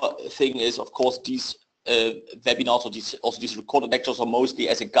other thing is, of course, these webinars or these recorded lectures are mostly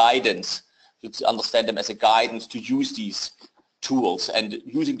as a guidance, to understand them as a guidance to use these tools. And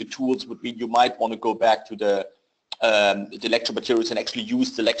using the tools would mean you might want to go back to the lecture materials and actually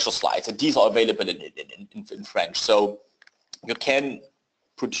use the lecture slides. And these are available in French. So you can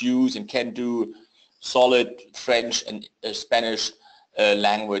produce and can do solid French and Spanish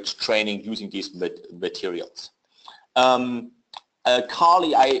language training using these materials.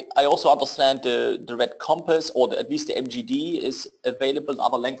 Carly, I also understand the REDD Compass, or at least the MGD, is available in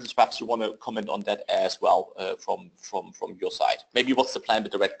other languages. Perhaps you want to comment on that as well from your side. Maybe what's the plan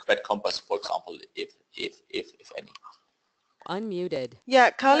with the REDD Compass, for example, if any? Unmuted. Yeah,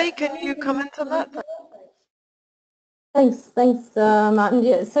 Carly, can you comment on that? Thanks, Martin.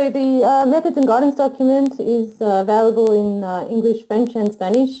 Yeah, so the methods and guidance document is available in English, French and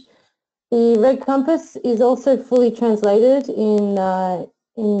Spanish. The RED Compass is also fully translated in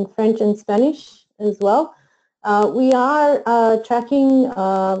French and Spanish as well. We are tracking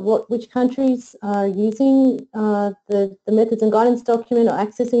which countries are using the methods and guidance document or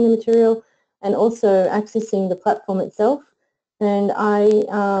accessing the material, and also accessing the platform itself. And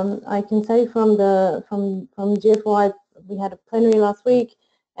I can say from GFY, we had a plenary last week,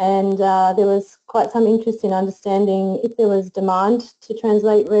 and there was quite some interest in understanding if there was demand to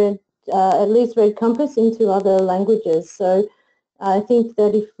translate at least RED Compass into other languages. So I think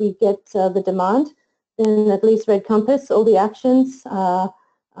that if we get the demand, then at least RED Compass, all the actions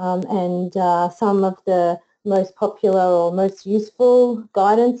and some of the most popular or most useful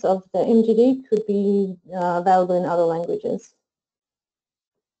guidance of the MGD could be available in other languages.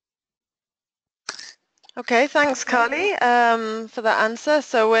 Okay, thanks, Carly, for that answer.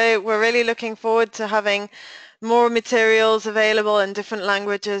 So we're really looking forward to having more materials available in different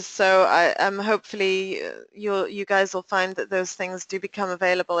languages. So hopefully you guys will find that those things do become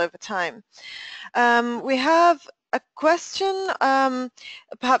available over time. We have a question,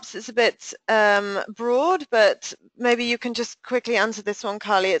 perhaps it's a bit broad, but maybe you can just quickly answer this one,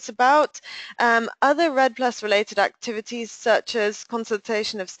 Carly. It's about other REDD+ related activities such as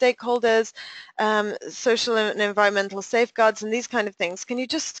consultation of stakeholders, social and environmental safeguards, and these kind of things. Can you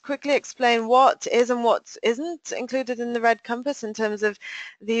just quickly explain what is and what isn't included in the REDD Compass in terms of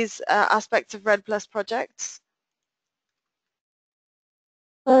these aspects of REDD+ projects?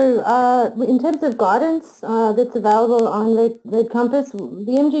 So in terms of guidance that's available on REDD Compass, the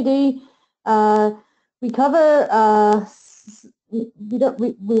MGD, we cover,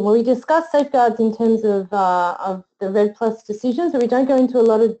 we discuss safeguards in terms of the REDD+ decisions, so we don't go into a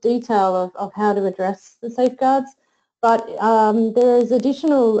lot of detail of how to address the safeguards, but there is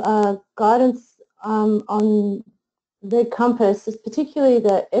additional guidance on REDD Compass, particularly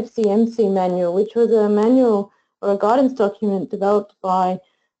the FCMC manual, which was a manual or a guidance document developed by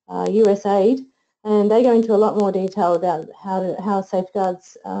USAID, and they go into a lot more detail about how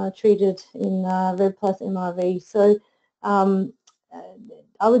safeguards are treated in REDD+ MRV. So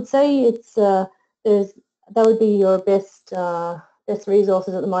I would say it's that would be your best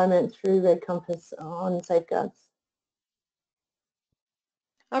resources at the moment through REDD Compass on safeguards.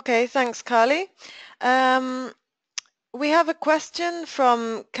 Okay, thanks, Carly. We have a question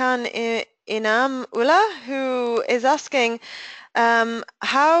from Kan Inam Ullah, who is asking,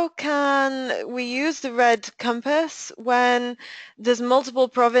 how can we use the REDD Compass when there's multiple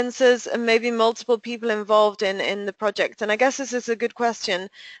provinces and maybe multiple people involved in the project? And I guess this is a good question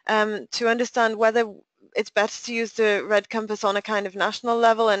to understand whether it's better to use the REDD Compass on a kind of national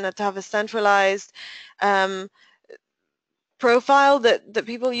level and to have a centralized profile that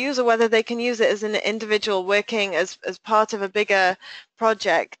people use, or whether they can use it as an individual working as part of a bigger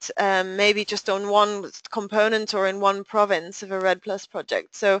project, maybe just on one component or in one province of a REDD+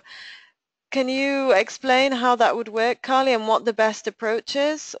 project. So can you explain how that would work, Carly, and what the best approach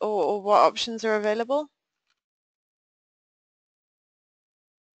is, or what options are available?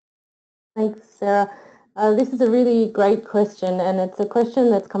 Thanks, Sarah. This is a really great question, and it's a question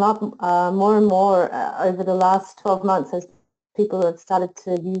that's come up more and more over the last 12 months as people have started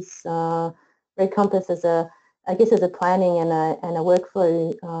to use REDD Compass as a planning and a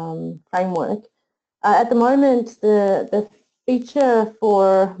workflow framework. At the moment, the feature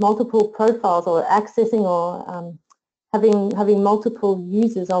for multiple profiles or accessing or having multiple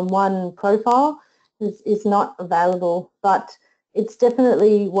users on one profile is not available, but it's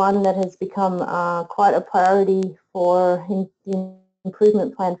definitely one that has become quite a priority for the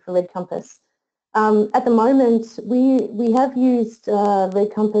improvement plan for REDD Compass. At the moment, we have used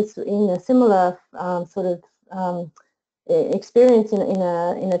REDD Compass in a similar sort of experience in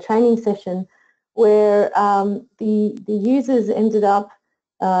a training session where the users ended up,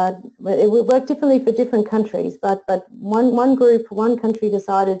 it would work differently for different countries, but one country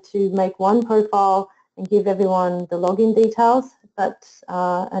decided to make one profile and give everyone the login details,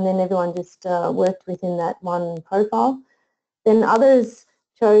 and then everyone just worked within that one profile. Then others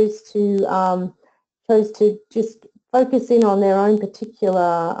chose to just focus in on their own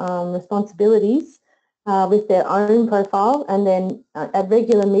particular responsibilities with their own profile, and then at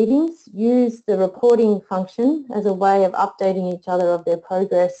regular meetings use the reporting function as a way of updating each other of their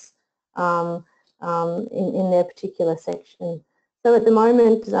progress in their particular section. So at the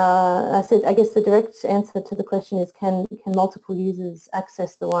moment, I guess the direct answer to the question is, can multiple users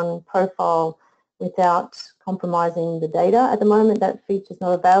access the one profile without compromising the data? At the moment, that feature is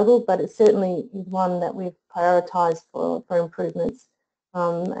not available, but it certainly is one that we've prioritised for improvements.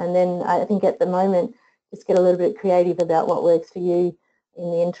 And then I think at the moment, just get a little bit creative about what works for you.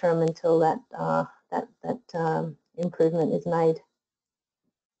 in the interim until that improvement is made.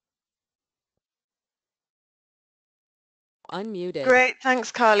 Unmuted. Great,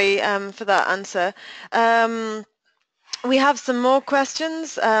 thanks, Carly, for that answer. We have some more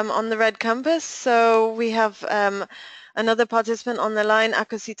questions on the Red Compass. So we have another participant on the line,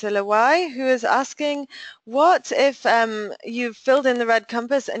 Akosita Lawai, who is asking, what if you've filled in the Red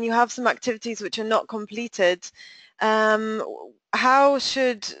Compass and you have some activities which are not completed? How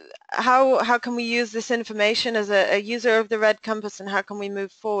can we use this information as a user of the Red Compass, and how can we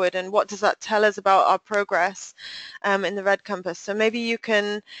move forward, and what does that tell us about our progress in the Red Compass? So maybe you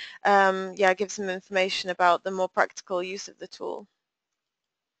can give some information about the more practical use of the tool.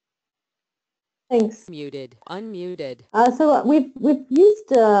 Thanks. Unmuted. So we've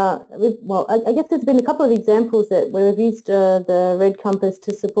used well, I guess there's been a couple of examples where we've used the Red Compass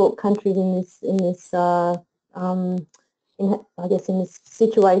to support countries in this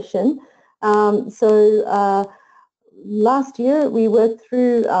situation. Last year we worked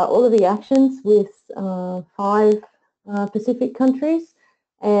through all of the actions with 5 Pacific countries,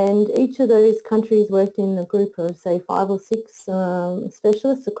 and each of those countries worked in a group of, say, 5 or 6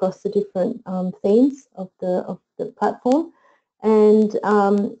 specialists across the different themes of the platform, and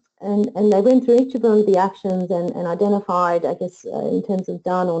they went through each of the actions and identified, I guess, in terms of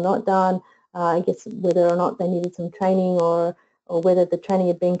done or not done, I guess whether or not they needed some training, or whether the training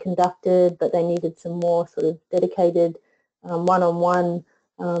had been conducted but they needed some more sort of dedicated one-on-one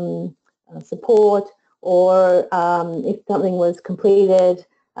support, or if something was completed,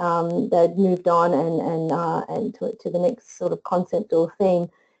 they'd moved on and to the next sort of concept or theme.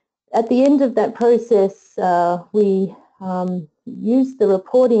 At the end of that process, we used the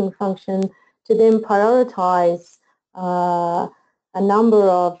reporting function to then prioritize a number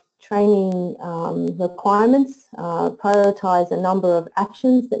of training requirements, prioritize a number of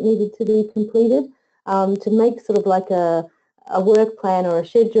actions that needed to be completed, to make sort of like a work plan or a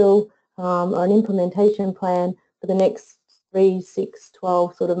schedule or an implementation plan for the next 3, 6,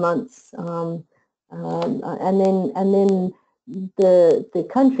 12 sort of months, and then the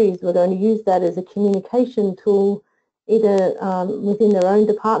countries were going to use that as a communication tool, either within their own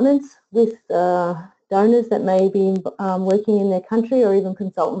departments with donors that may be working in their country, or even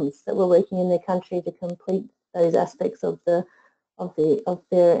consultants that were working in their country to complete those aspects of their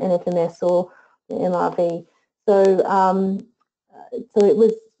NFMS or the MRV. So it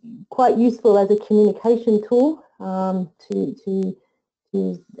was quite useful as a communication tool well,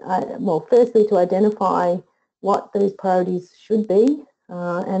 firstly to identify what those priorities should be,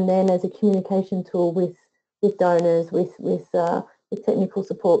 and then as a communication tool with donors, with technical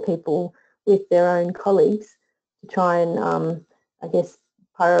support people, with their own colleagues, to try and I guess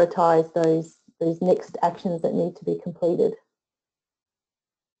prioritise those next actions that need to be completed.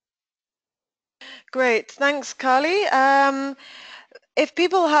 Great, thanks, Carly. If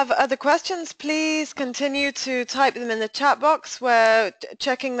people have other questions, please continue to type them in the chat box. We're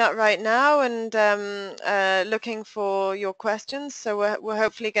checking that right now and looking for your questions. So we're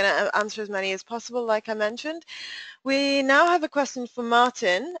hopefully going to answer as many as possible, like I mentioned. We now have a question for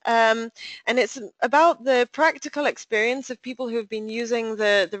Martin, and it's about the practical experience of people who have been using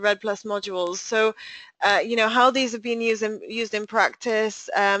the REDD+ modules. So, you know, how these have been used in practice.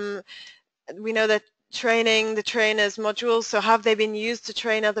 We know that training the trainers modules, so have they been used to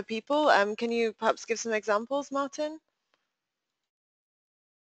train other people? Can you perhaps give some examples, Martin?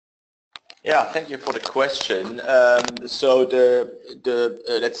 Yeah, thank you for the question. So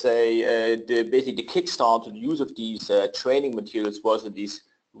let's say basically the kickstart to the use of these training materials was in these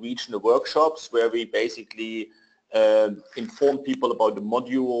regional workshops, where we basically inform people about the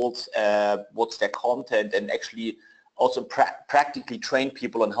modules, what's their content, and actually also practically train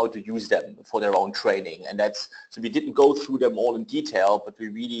people on how to use them for their own training. And that's, so we didn't go through them all in detail, but we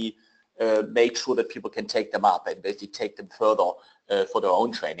really made sure that people can take them up and basically take them further for their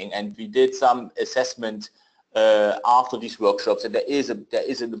own training. And we did some assessment after these workshops, and there is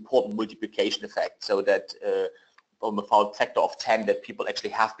an important multiplication effect, so that on a factor of 10 that people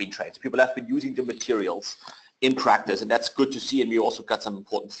actually have been trained. So people have been using the materials in practice, and that's good to see, and we also got some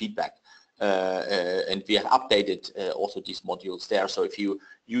important feedback. And we have updated also these modules there, so if you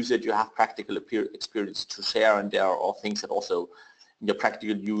use it, you have practical experience to share, and there are things that also in your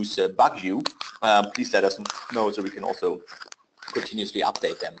practical use bug you. Please let us know so we can also continuously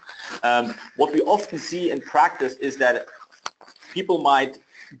update them. What we often see in practice is that people might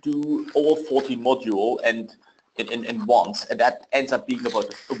do all 14 module and in once, and that ends up being about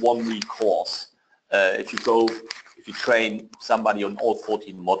a 1-week course. If you train somebody on all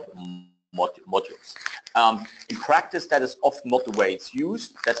 14 modules. In practice, that is often not the way it's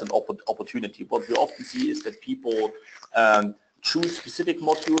used. That's an opportunity. What we often see is that people choose specific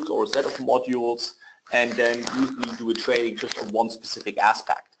modules or a set of modules and then usually do a training just on one specific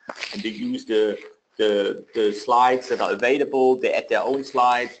aspect. And they use the slides that are available. They add their own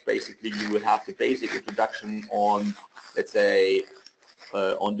slides. Basically, you will have the basic introduction on, let's say,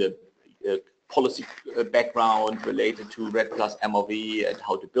 on the policy background related to REDD plus MRV and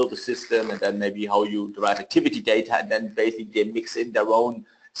how to build a system, and then maybe how you derive activity data, and then basically they mix in their own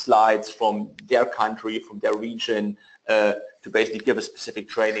slides from their country, from their region, to basically give a specific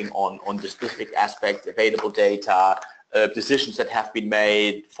training on the specific aspect, available data, decisions that have been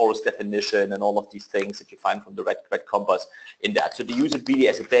made, forest definition, and all of these things that you find from the REDD Compass in that. So they use it really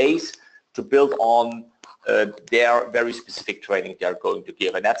as a base to build on their very specific training they're going to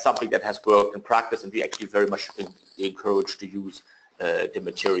give. And that's something that has worked in practice, and we actually very much encourage to use the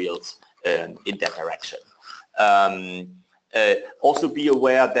materials in that direction. Also be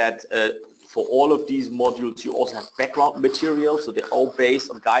aware that for all of these modules you also have background materials, so they're all based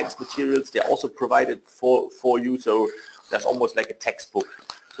on guidance materials. They're also provided for you, so there's almost like a textbook,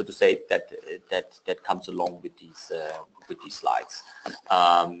 so to say, that comes along with these slides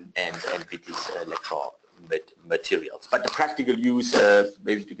and with these lecture materials. But the practical use,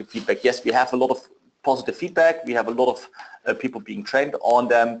 maybe to give feedback, yes, we have a lot of positive feedback. We have a lot of people being trained on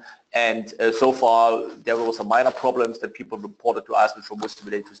them, and so far there were some minor problems that people reported to us, which were mostly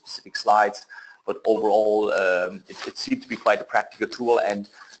related to specific slides. But overall, it seemed to be quite a practical tool, and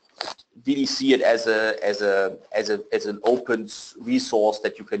really see it as an open resource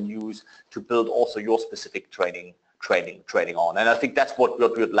that you can use to build also your specific training on. And I think that's what we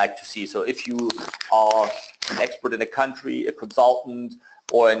would like to see. So if you are an expert in a country, a consultant,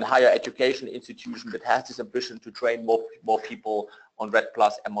 or in higher education institution that has this ambition to train more people on REDD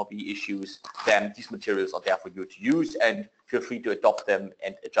plus MRV issues, then these materials are there for you to use, and feel free to adopt them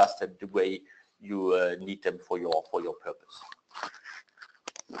and adjust them the way you need them for your purpose.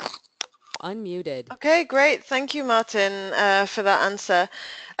 Unmuted. Okay, great. Thank you, Martin, for that answer.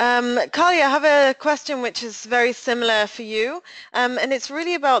 Kali, I have a question which is very similar for you, and it's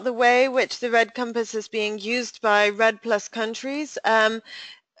really about the way which the REDD Compass is being used by REDD Plus countries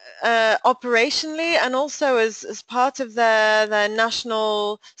operationally, and also as part of their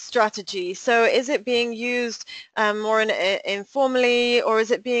national strategy. So is it being used more informally, or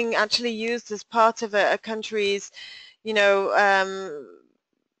is it being actually used as part of a country's, you know,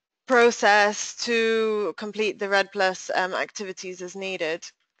 process to complete the REDD plus activities as needed?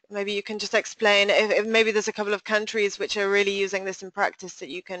 Maybe you can just explain if maybe there's a couple of countries which are really using this in practice that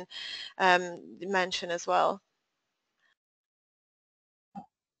you can mention as well.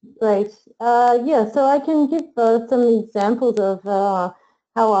 Great. Yeah, so I can give some examples of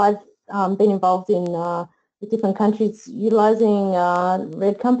how I've been involved in with different countries utilizing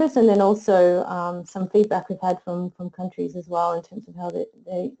REDD Compass, and then also some feedback we've had from countries as well in terms of how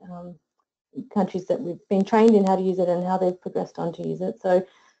they countries that we've been trained in how to use it and how they've progressed on to use it. So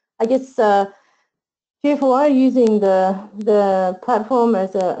I guess GFOI are using the platform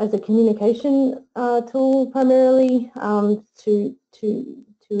as a communication tool primarily to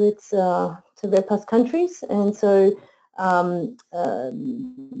REDD plus countries, and so the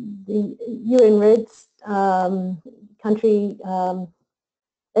UN REDD's country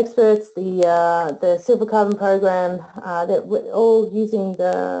experts, the Silver Carbon Program, that we're all using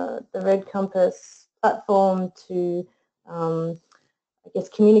the REDD Compass platform to I guess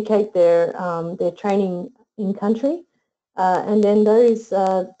communicate their training in country, and then those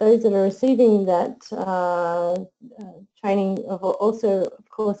that are receiving that training are also, of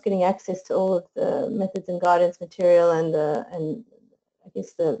course, getting access to all of the methods and guidance material and I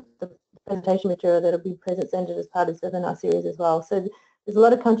guess the presentation material that will be presented as part of the webinar series as well. So there's a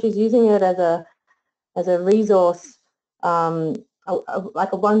lot of countries using it as a resource,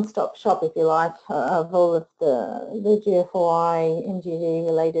 like a one-stop shop, if you like, of all of the GFOI, MGV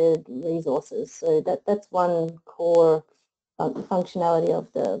related resources. So that's one core functionality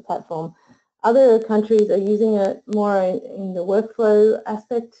of the platform. Other countries are using it more in the workflow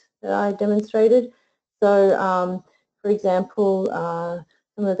aspect that I demonstrated. So, for example,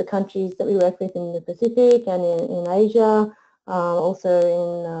 some of the countries that we work with in the Pacific and in Asia, also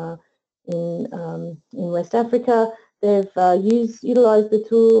in West Africa, they've utilized the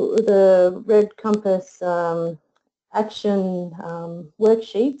tool, the REDD Compass action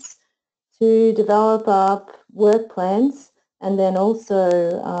worksheets to develop up work plans, and then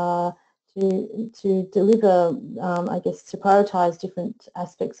also to deliver, I guess, to prioritize different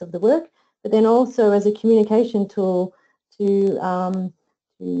aspects of the work, but then also as a communication tool to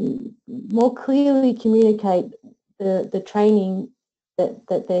more clearly communicate the training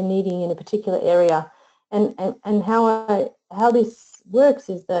that they're needing in a particular area. And how this works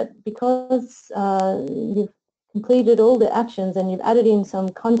is that because you've completed all the actions and you've added in some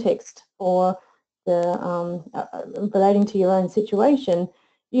context for the relating to your own situation,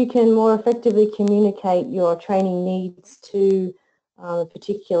 you can more effectively communicate your training needs to a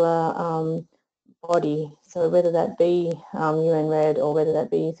particular body. So whether that be UN REDD or whether that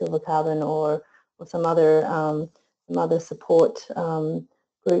be Silver Carbon or some other support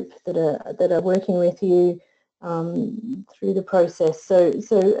group that are working with you through the process. So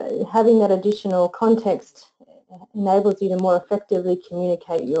having that additional context enables you to more effectively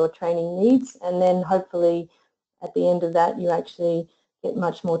communicate your training needs, and then hopefully at the end of that you actually get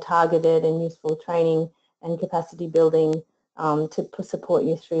much more targeted and useful training and capacity building to support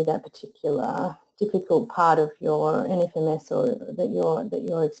you through that particular difficult part of your NFMS or that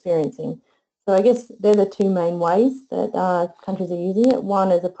you're experiencing. So I guess they're the two main ways that countries are using it.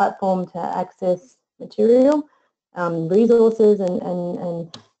 One is a platform to access material, resources,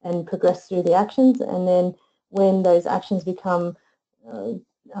 and progress through the actions. And then when those actions become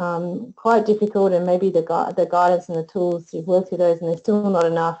quite difficult, and maybe the guidance and the tools, you've worked through those and they're still not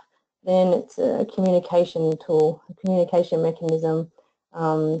enough, then it's a communication tool, a communication mechanism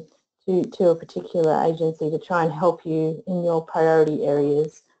to a particular agency to try and help you in your priority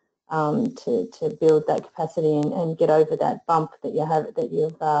areas to build that capacity and get over that bump that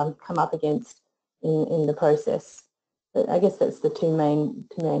you've come up against in the process. But I guess that's the two main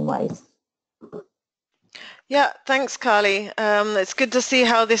ways. Yeah, thanks, Carly. It's good to see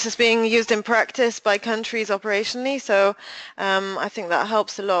how this is being used in practice by countries operationally, so I think that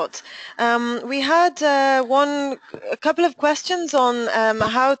helps a lot. We had a couple of questions on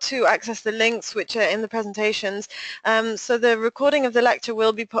how to access the links which are in the presentations. So the recording of the lecture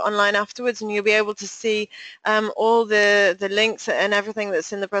will be put online afterwards, and you'll be able to see all the links and everything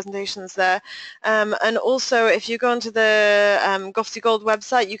that's in the presentations there. And also, if you go onto the GOFC-GOLD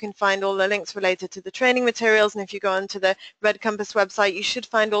website, you can find all the links related to the training materials. And if you go onto the REDD Compass website, you should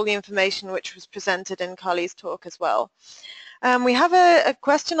find all the information which was presented in Carly's talk as well. We have a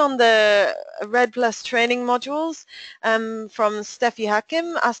question on the REDD Plus training modules from Steffi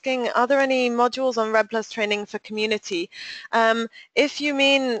Hakim asking, are there any modules on REDD Plus training for community? If you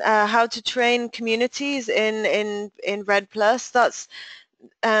mean how to train communities in REDD Plus, that's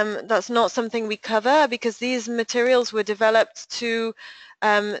not something we cover, because these materials were developed to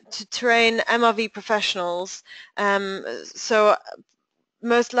train MRV professionals. So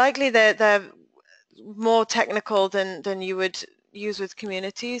most likely they're more technical than you would use with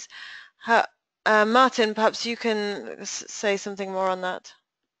communities. Martin, perhaps you can say something more on that.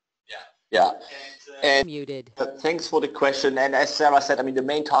 Yeah. And Muted. Thanks for the question. And as Sarah said, I mean, the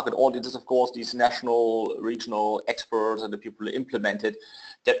main target audience is, of course, these national, regional experts and the people who implement it.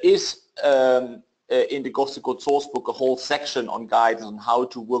 There is in the GOFC-GOLD sourcebook a whole section on guidance on how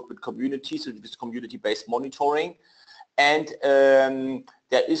to work with communities, so this community-based monitoring. And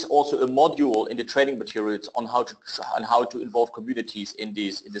there is also a module in the training materials on how to involve communities in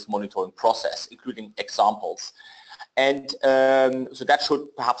this monitoring process, including examples. And so that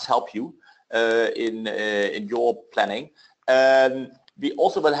should perhaps help you in your planning. We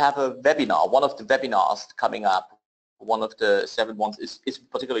also will have a webinar. One of the webinars coming up, one of the 7 ones, is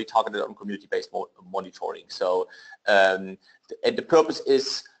particularly targeted on community-based monitoring. So and the purpose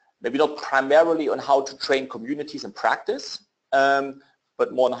is maybe not primarily on how to train communities in practice,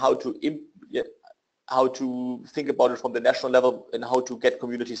 but more on how to think about it from the national level and how to get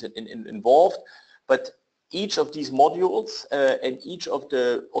communities involved. But each of these modules and each of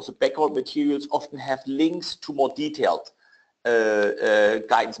the also background materials often have links to more detailed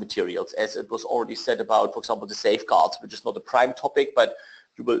guidance materials, as it was already said about, for example, the safeguards, which is not a prime topic, but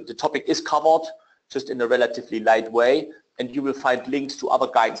the topic is covered just in a relatively light way, and you will find links to other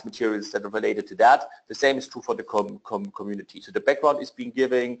guidance materials that are related to that. The same is true for the community. So the background is being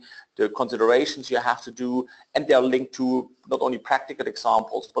given, the considerations you have to do, and they are linked to not only practical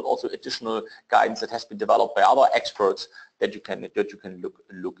examples, but also additional guidance that has been developed by other experts that you can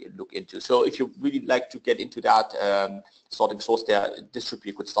look into. So if you really like to get into that sorting source there, this should be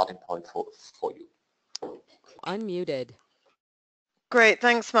a good starting point for you. Unmuted. Great,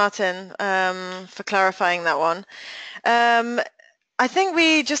 thanks, Martin, for clarifying that one. I think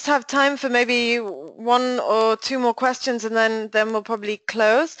we just have time for maybe 1 or 2 more questions, and then we'll probably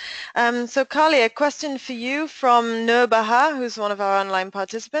close. So Carly, a question for you from Nur Baha, who's one of our online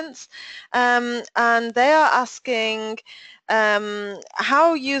participants, and they are asking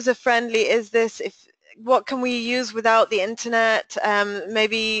how user-friendly is this if what can we use without the internet?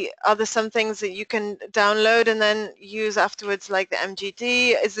 Maybe are there some things that you can download and then use afterwards, like the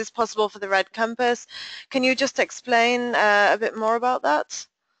MGD? Is this possible for the REDD Compass? Can you just explain a bit more about that?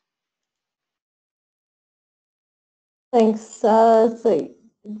 Thanks. So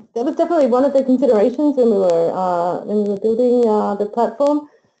that was definitely one of the considerations when we were building the platform.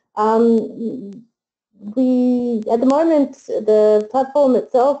 At the moment, the platform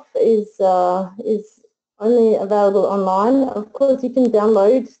itself is only available online. Of course, you can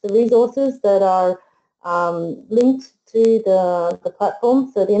download the resources that are linked to the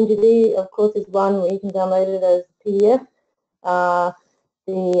platform. So the MGD, of course, is one where you can download it as a PDF.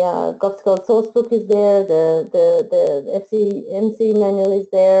 The GOFC-GOLD sourcebook is there, the MC manual is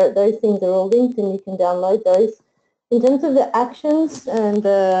there. Those things are all linked and you can download those. In terms of the actions and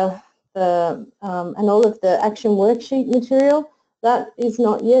and all of the action worksheet material, that is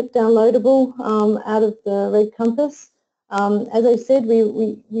not yet downloadable out of the REDD Compass. As I said,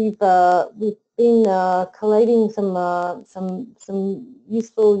 we've been collating some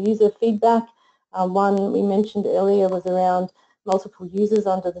useful user feedback. One we mentioned earlier was around multiple users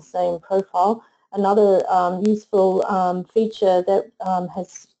under the same profile. Another useful feature that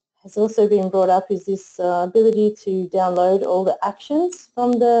has also been brought up is this ability to download all the actions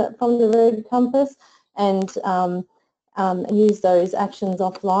from the REDD Compass and use those actions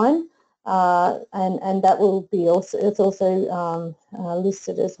offline. And that will be it's also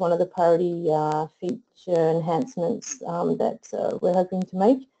listed as one of the priority feature enhancements that we're hoping to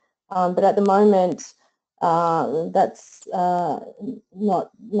make. But at the moment, that's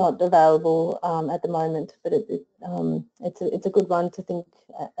not available at the moment, but it's a good one to think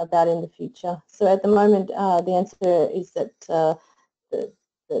about in the future. So at the moment, the answer is that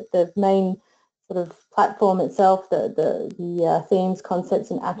the main sort of platform itself, the themes,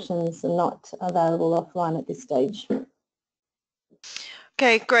 concepts and actions are not available offline at this stage.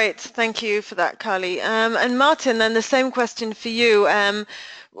 Okay, great. Thank you for that, Carly. And Martin, then the same question for you.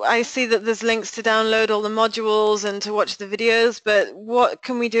 I see that there's links to download all the modules and to watch the videos, but what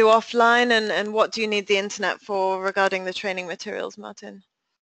can we do offline and what do you need the internet for regarding the training materials, Martin?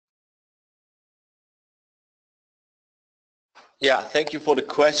 Yeah, thank you for the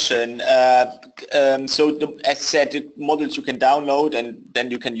question. So as said, the modules you can download and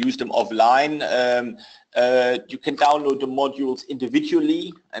then you can use them offline. You can download the modules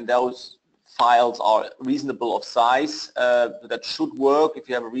individually and those files are reasonable of size. That should work if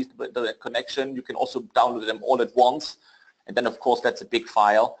you have a reasonable internet connection. You can also download them all at once and then of course that's a big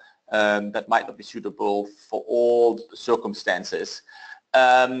file that might not be suitable for all circumstances.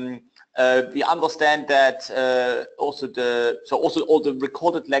 We understand that also all the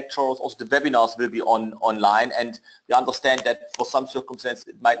recorded lectures, also the webinars will be online, and we understand that for some circumstances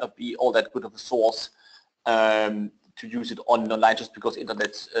it might not be all that good of a source to use it online just because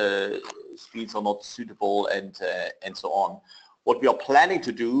internet speeds are not suitable and so on. What we are planning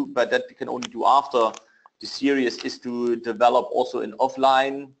to do, but that we can only do after the series, is to develop also an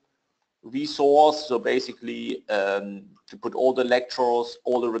offline resource. So basically to put all the lectures,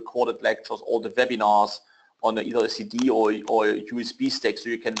 all the recorded lectures, all the webinars on either a CD or a USB stick, so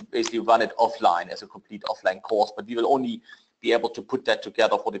you can basically run it offline as a complete offline course. But we will only be able to put that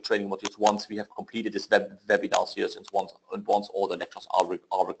together for the training modules once we have completed this webinar series and once all the lectures are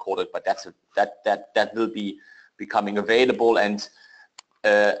recorded. But that will be becoming available, and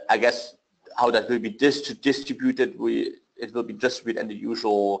I guess how that will be distributed, it will be distributed in the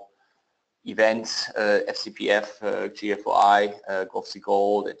usual events, FCPF, GFOI,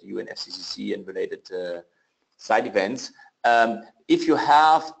 GOFC-GOLD, at the UNFCCC and related side events. If you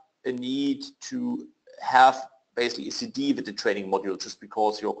have a need to have basically a CD with the training module just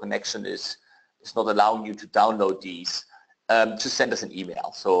because your connection is not allowing you to download these, just send us an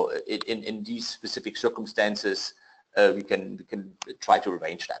email. So in these specific circumstances, we can try to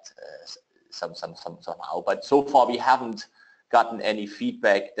arrange that somehow. But so far we haven't gotten any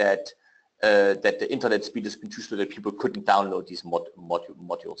feedback that the internet speed has been too slow that people couldn't download these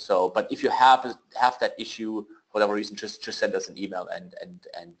modules. So, but if you have that issue for whatever reason, just send us an email and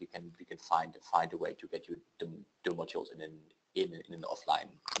we can find a way to get you the modules in an offline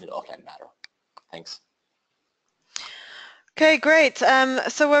manner. Thanks. Okay, great.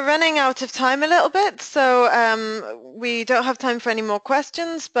 So we're running out of time a little bit, so we don't have time for any more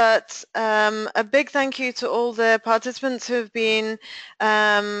questions, but a big thank you to all the participants who have been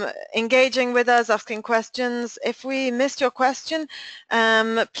engaging with us, asking questions. If we missed your question,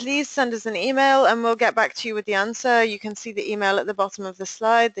 please send us an email and we'll get back to you with the answer. You can see the email at the bottom of the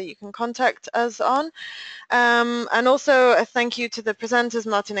slide that you can contact us on. And also a thank you to the presenters,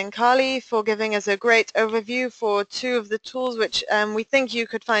 Martin and Carly, for giving us a great overview for two of the tools which we think you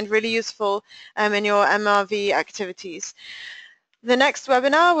could find really useful in your MRV activities. The next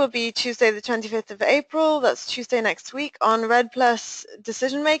webinar will be Tuesday the 25th of April, that's Tuesday next week, on REDD Plus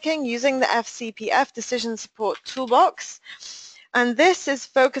decision making using the FCPF Decision Support Toolbox. And this is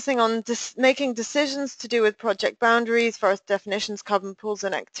focusing on making decisions to do with project boundaries, forest definitions, carbon pools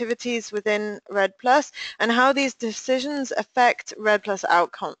and activities within REDD Plus, and how these decisions affect REDD Plus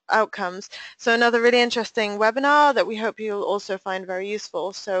outcomes. So another really interesting webinar that we hope you'll also find very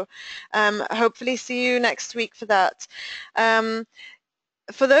useful. So hopefully see you next week for that.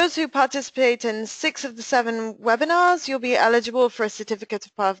 For those who participate in 6 of the 7 webinars, you'll be eligible for a certificate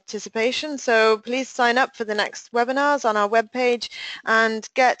of participation. So please sign up for the next webinars on our webpage and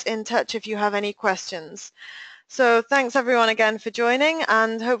get in touch if you have any questions. So thanks everyone again for joining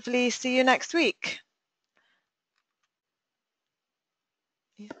and hopefully see you next week.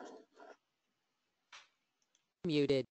 Muted.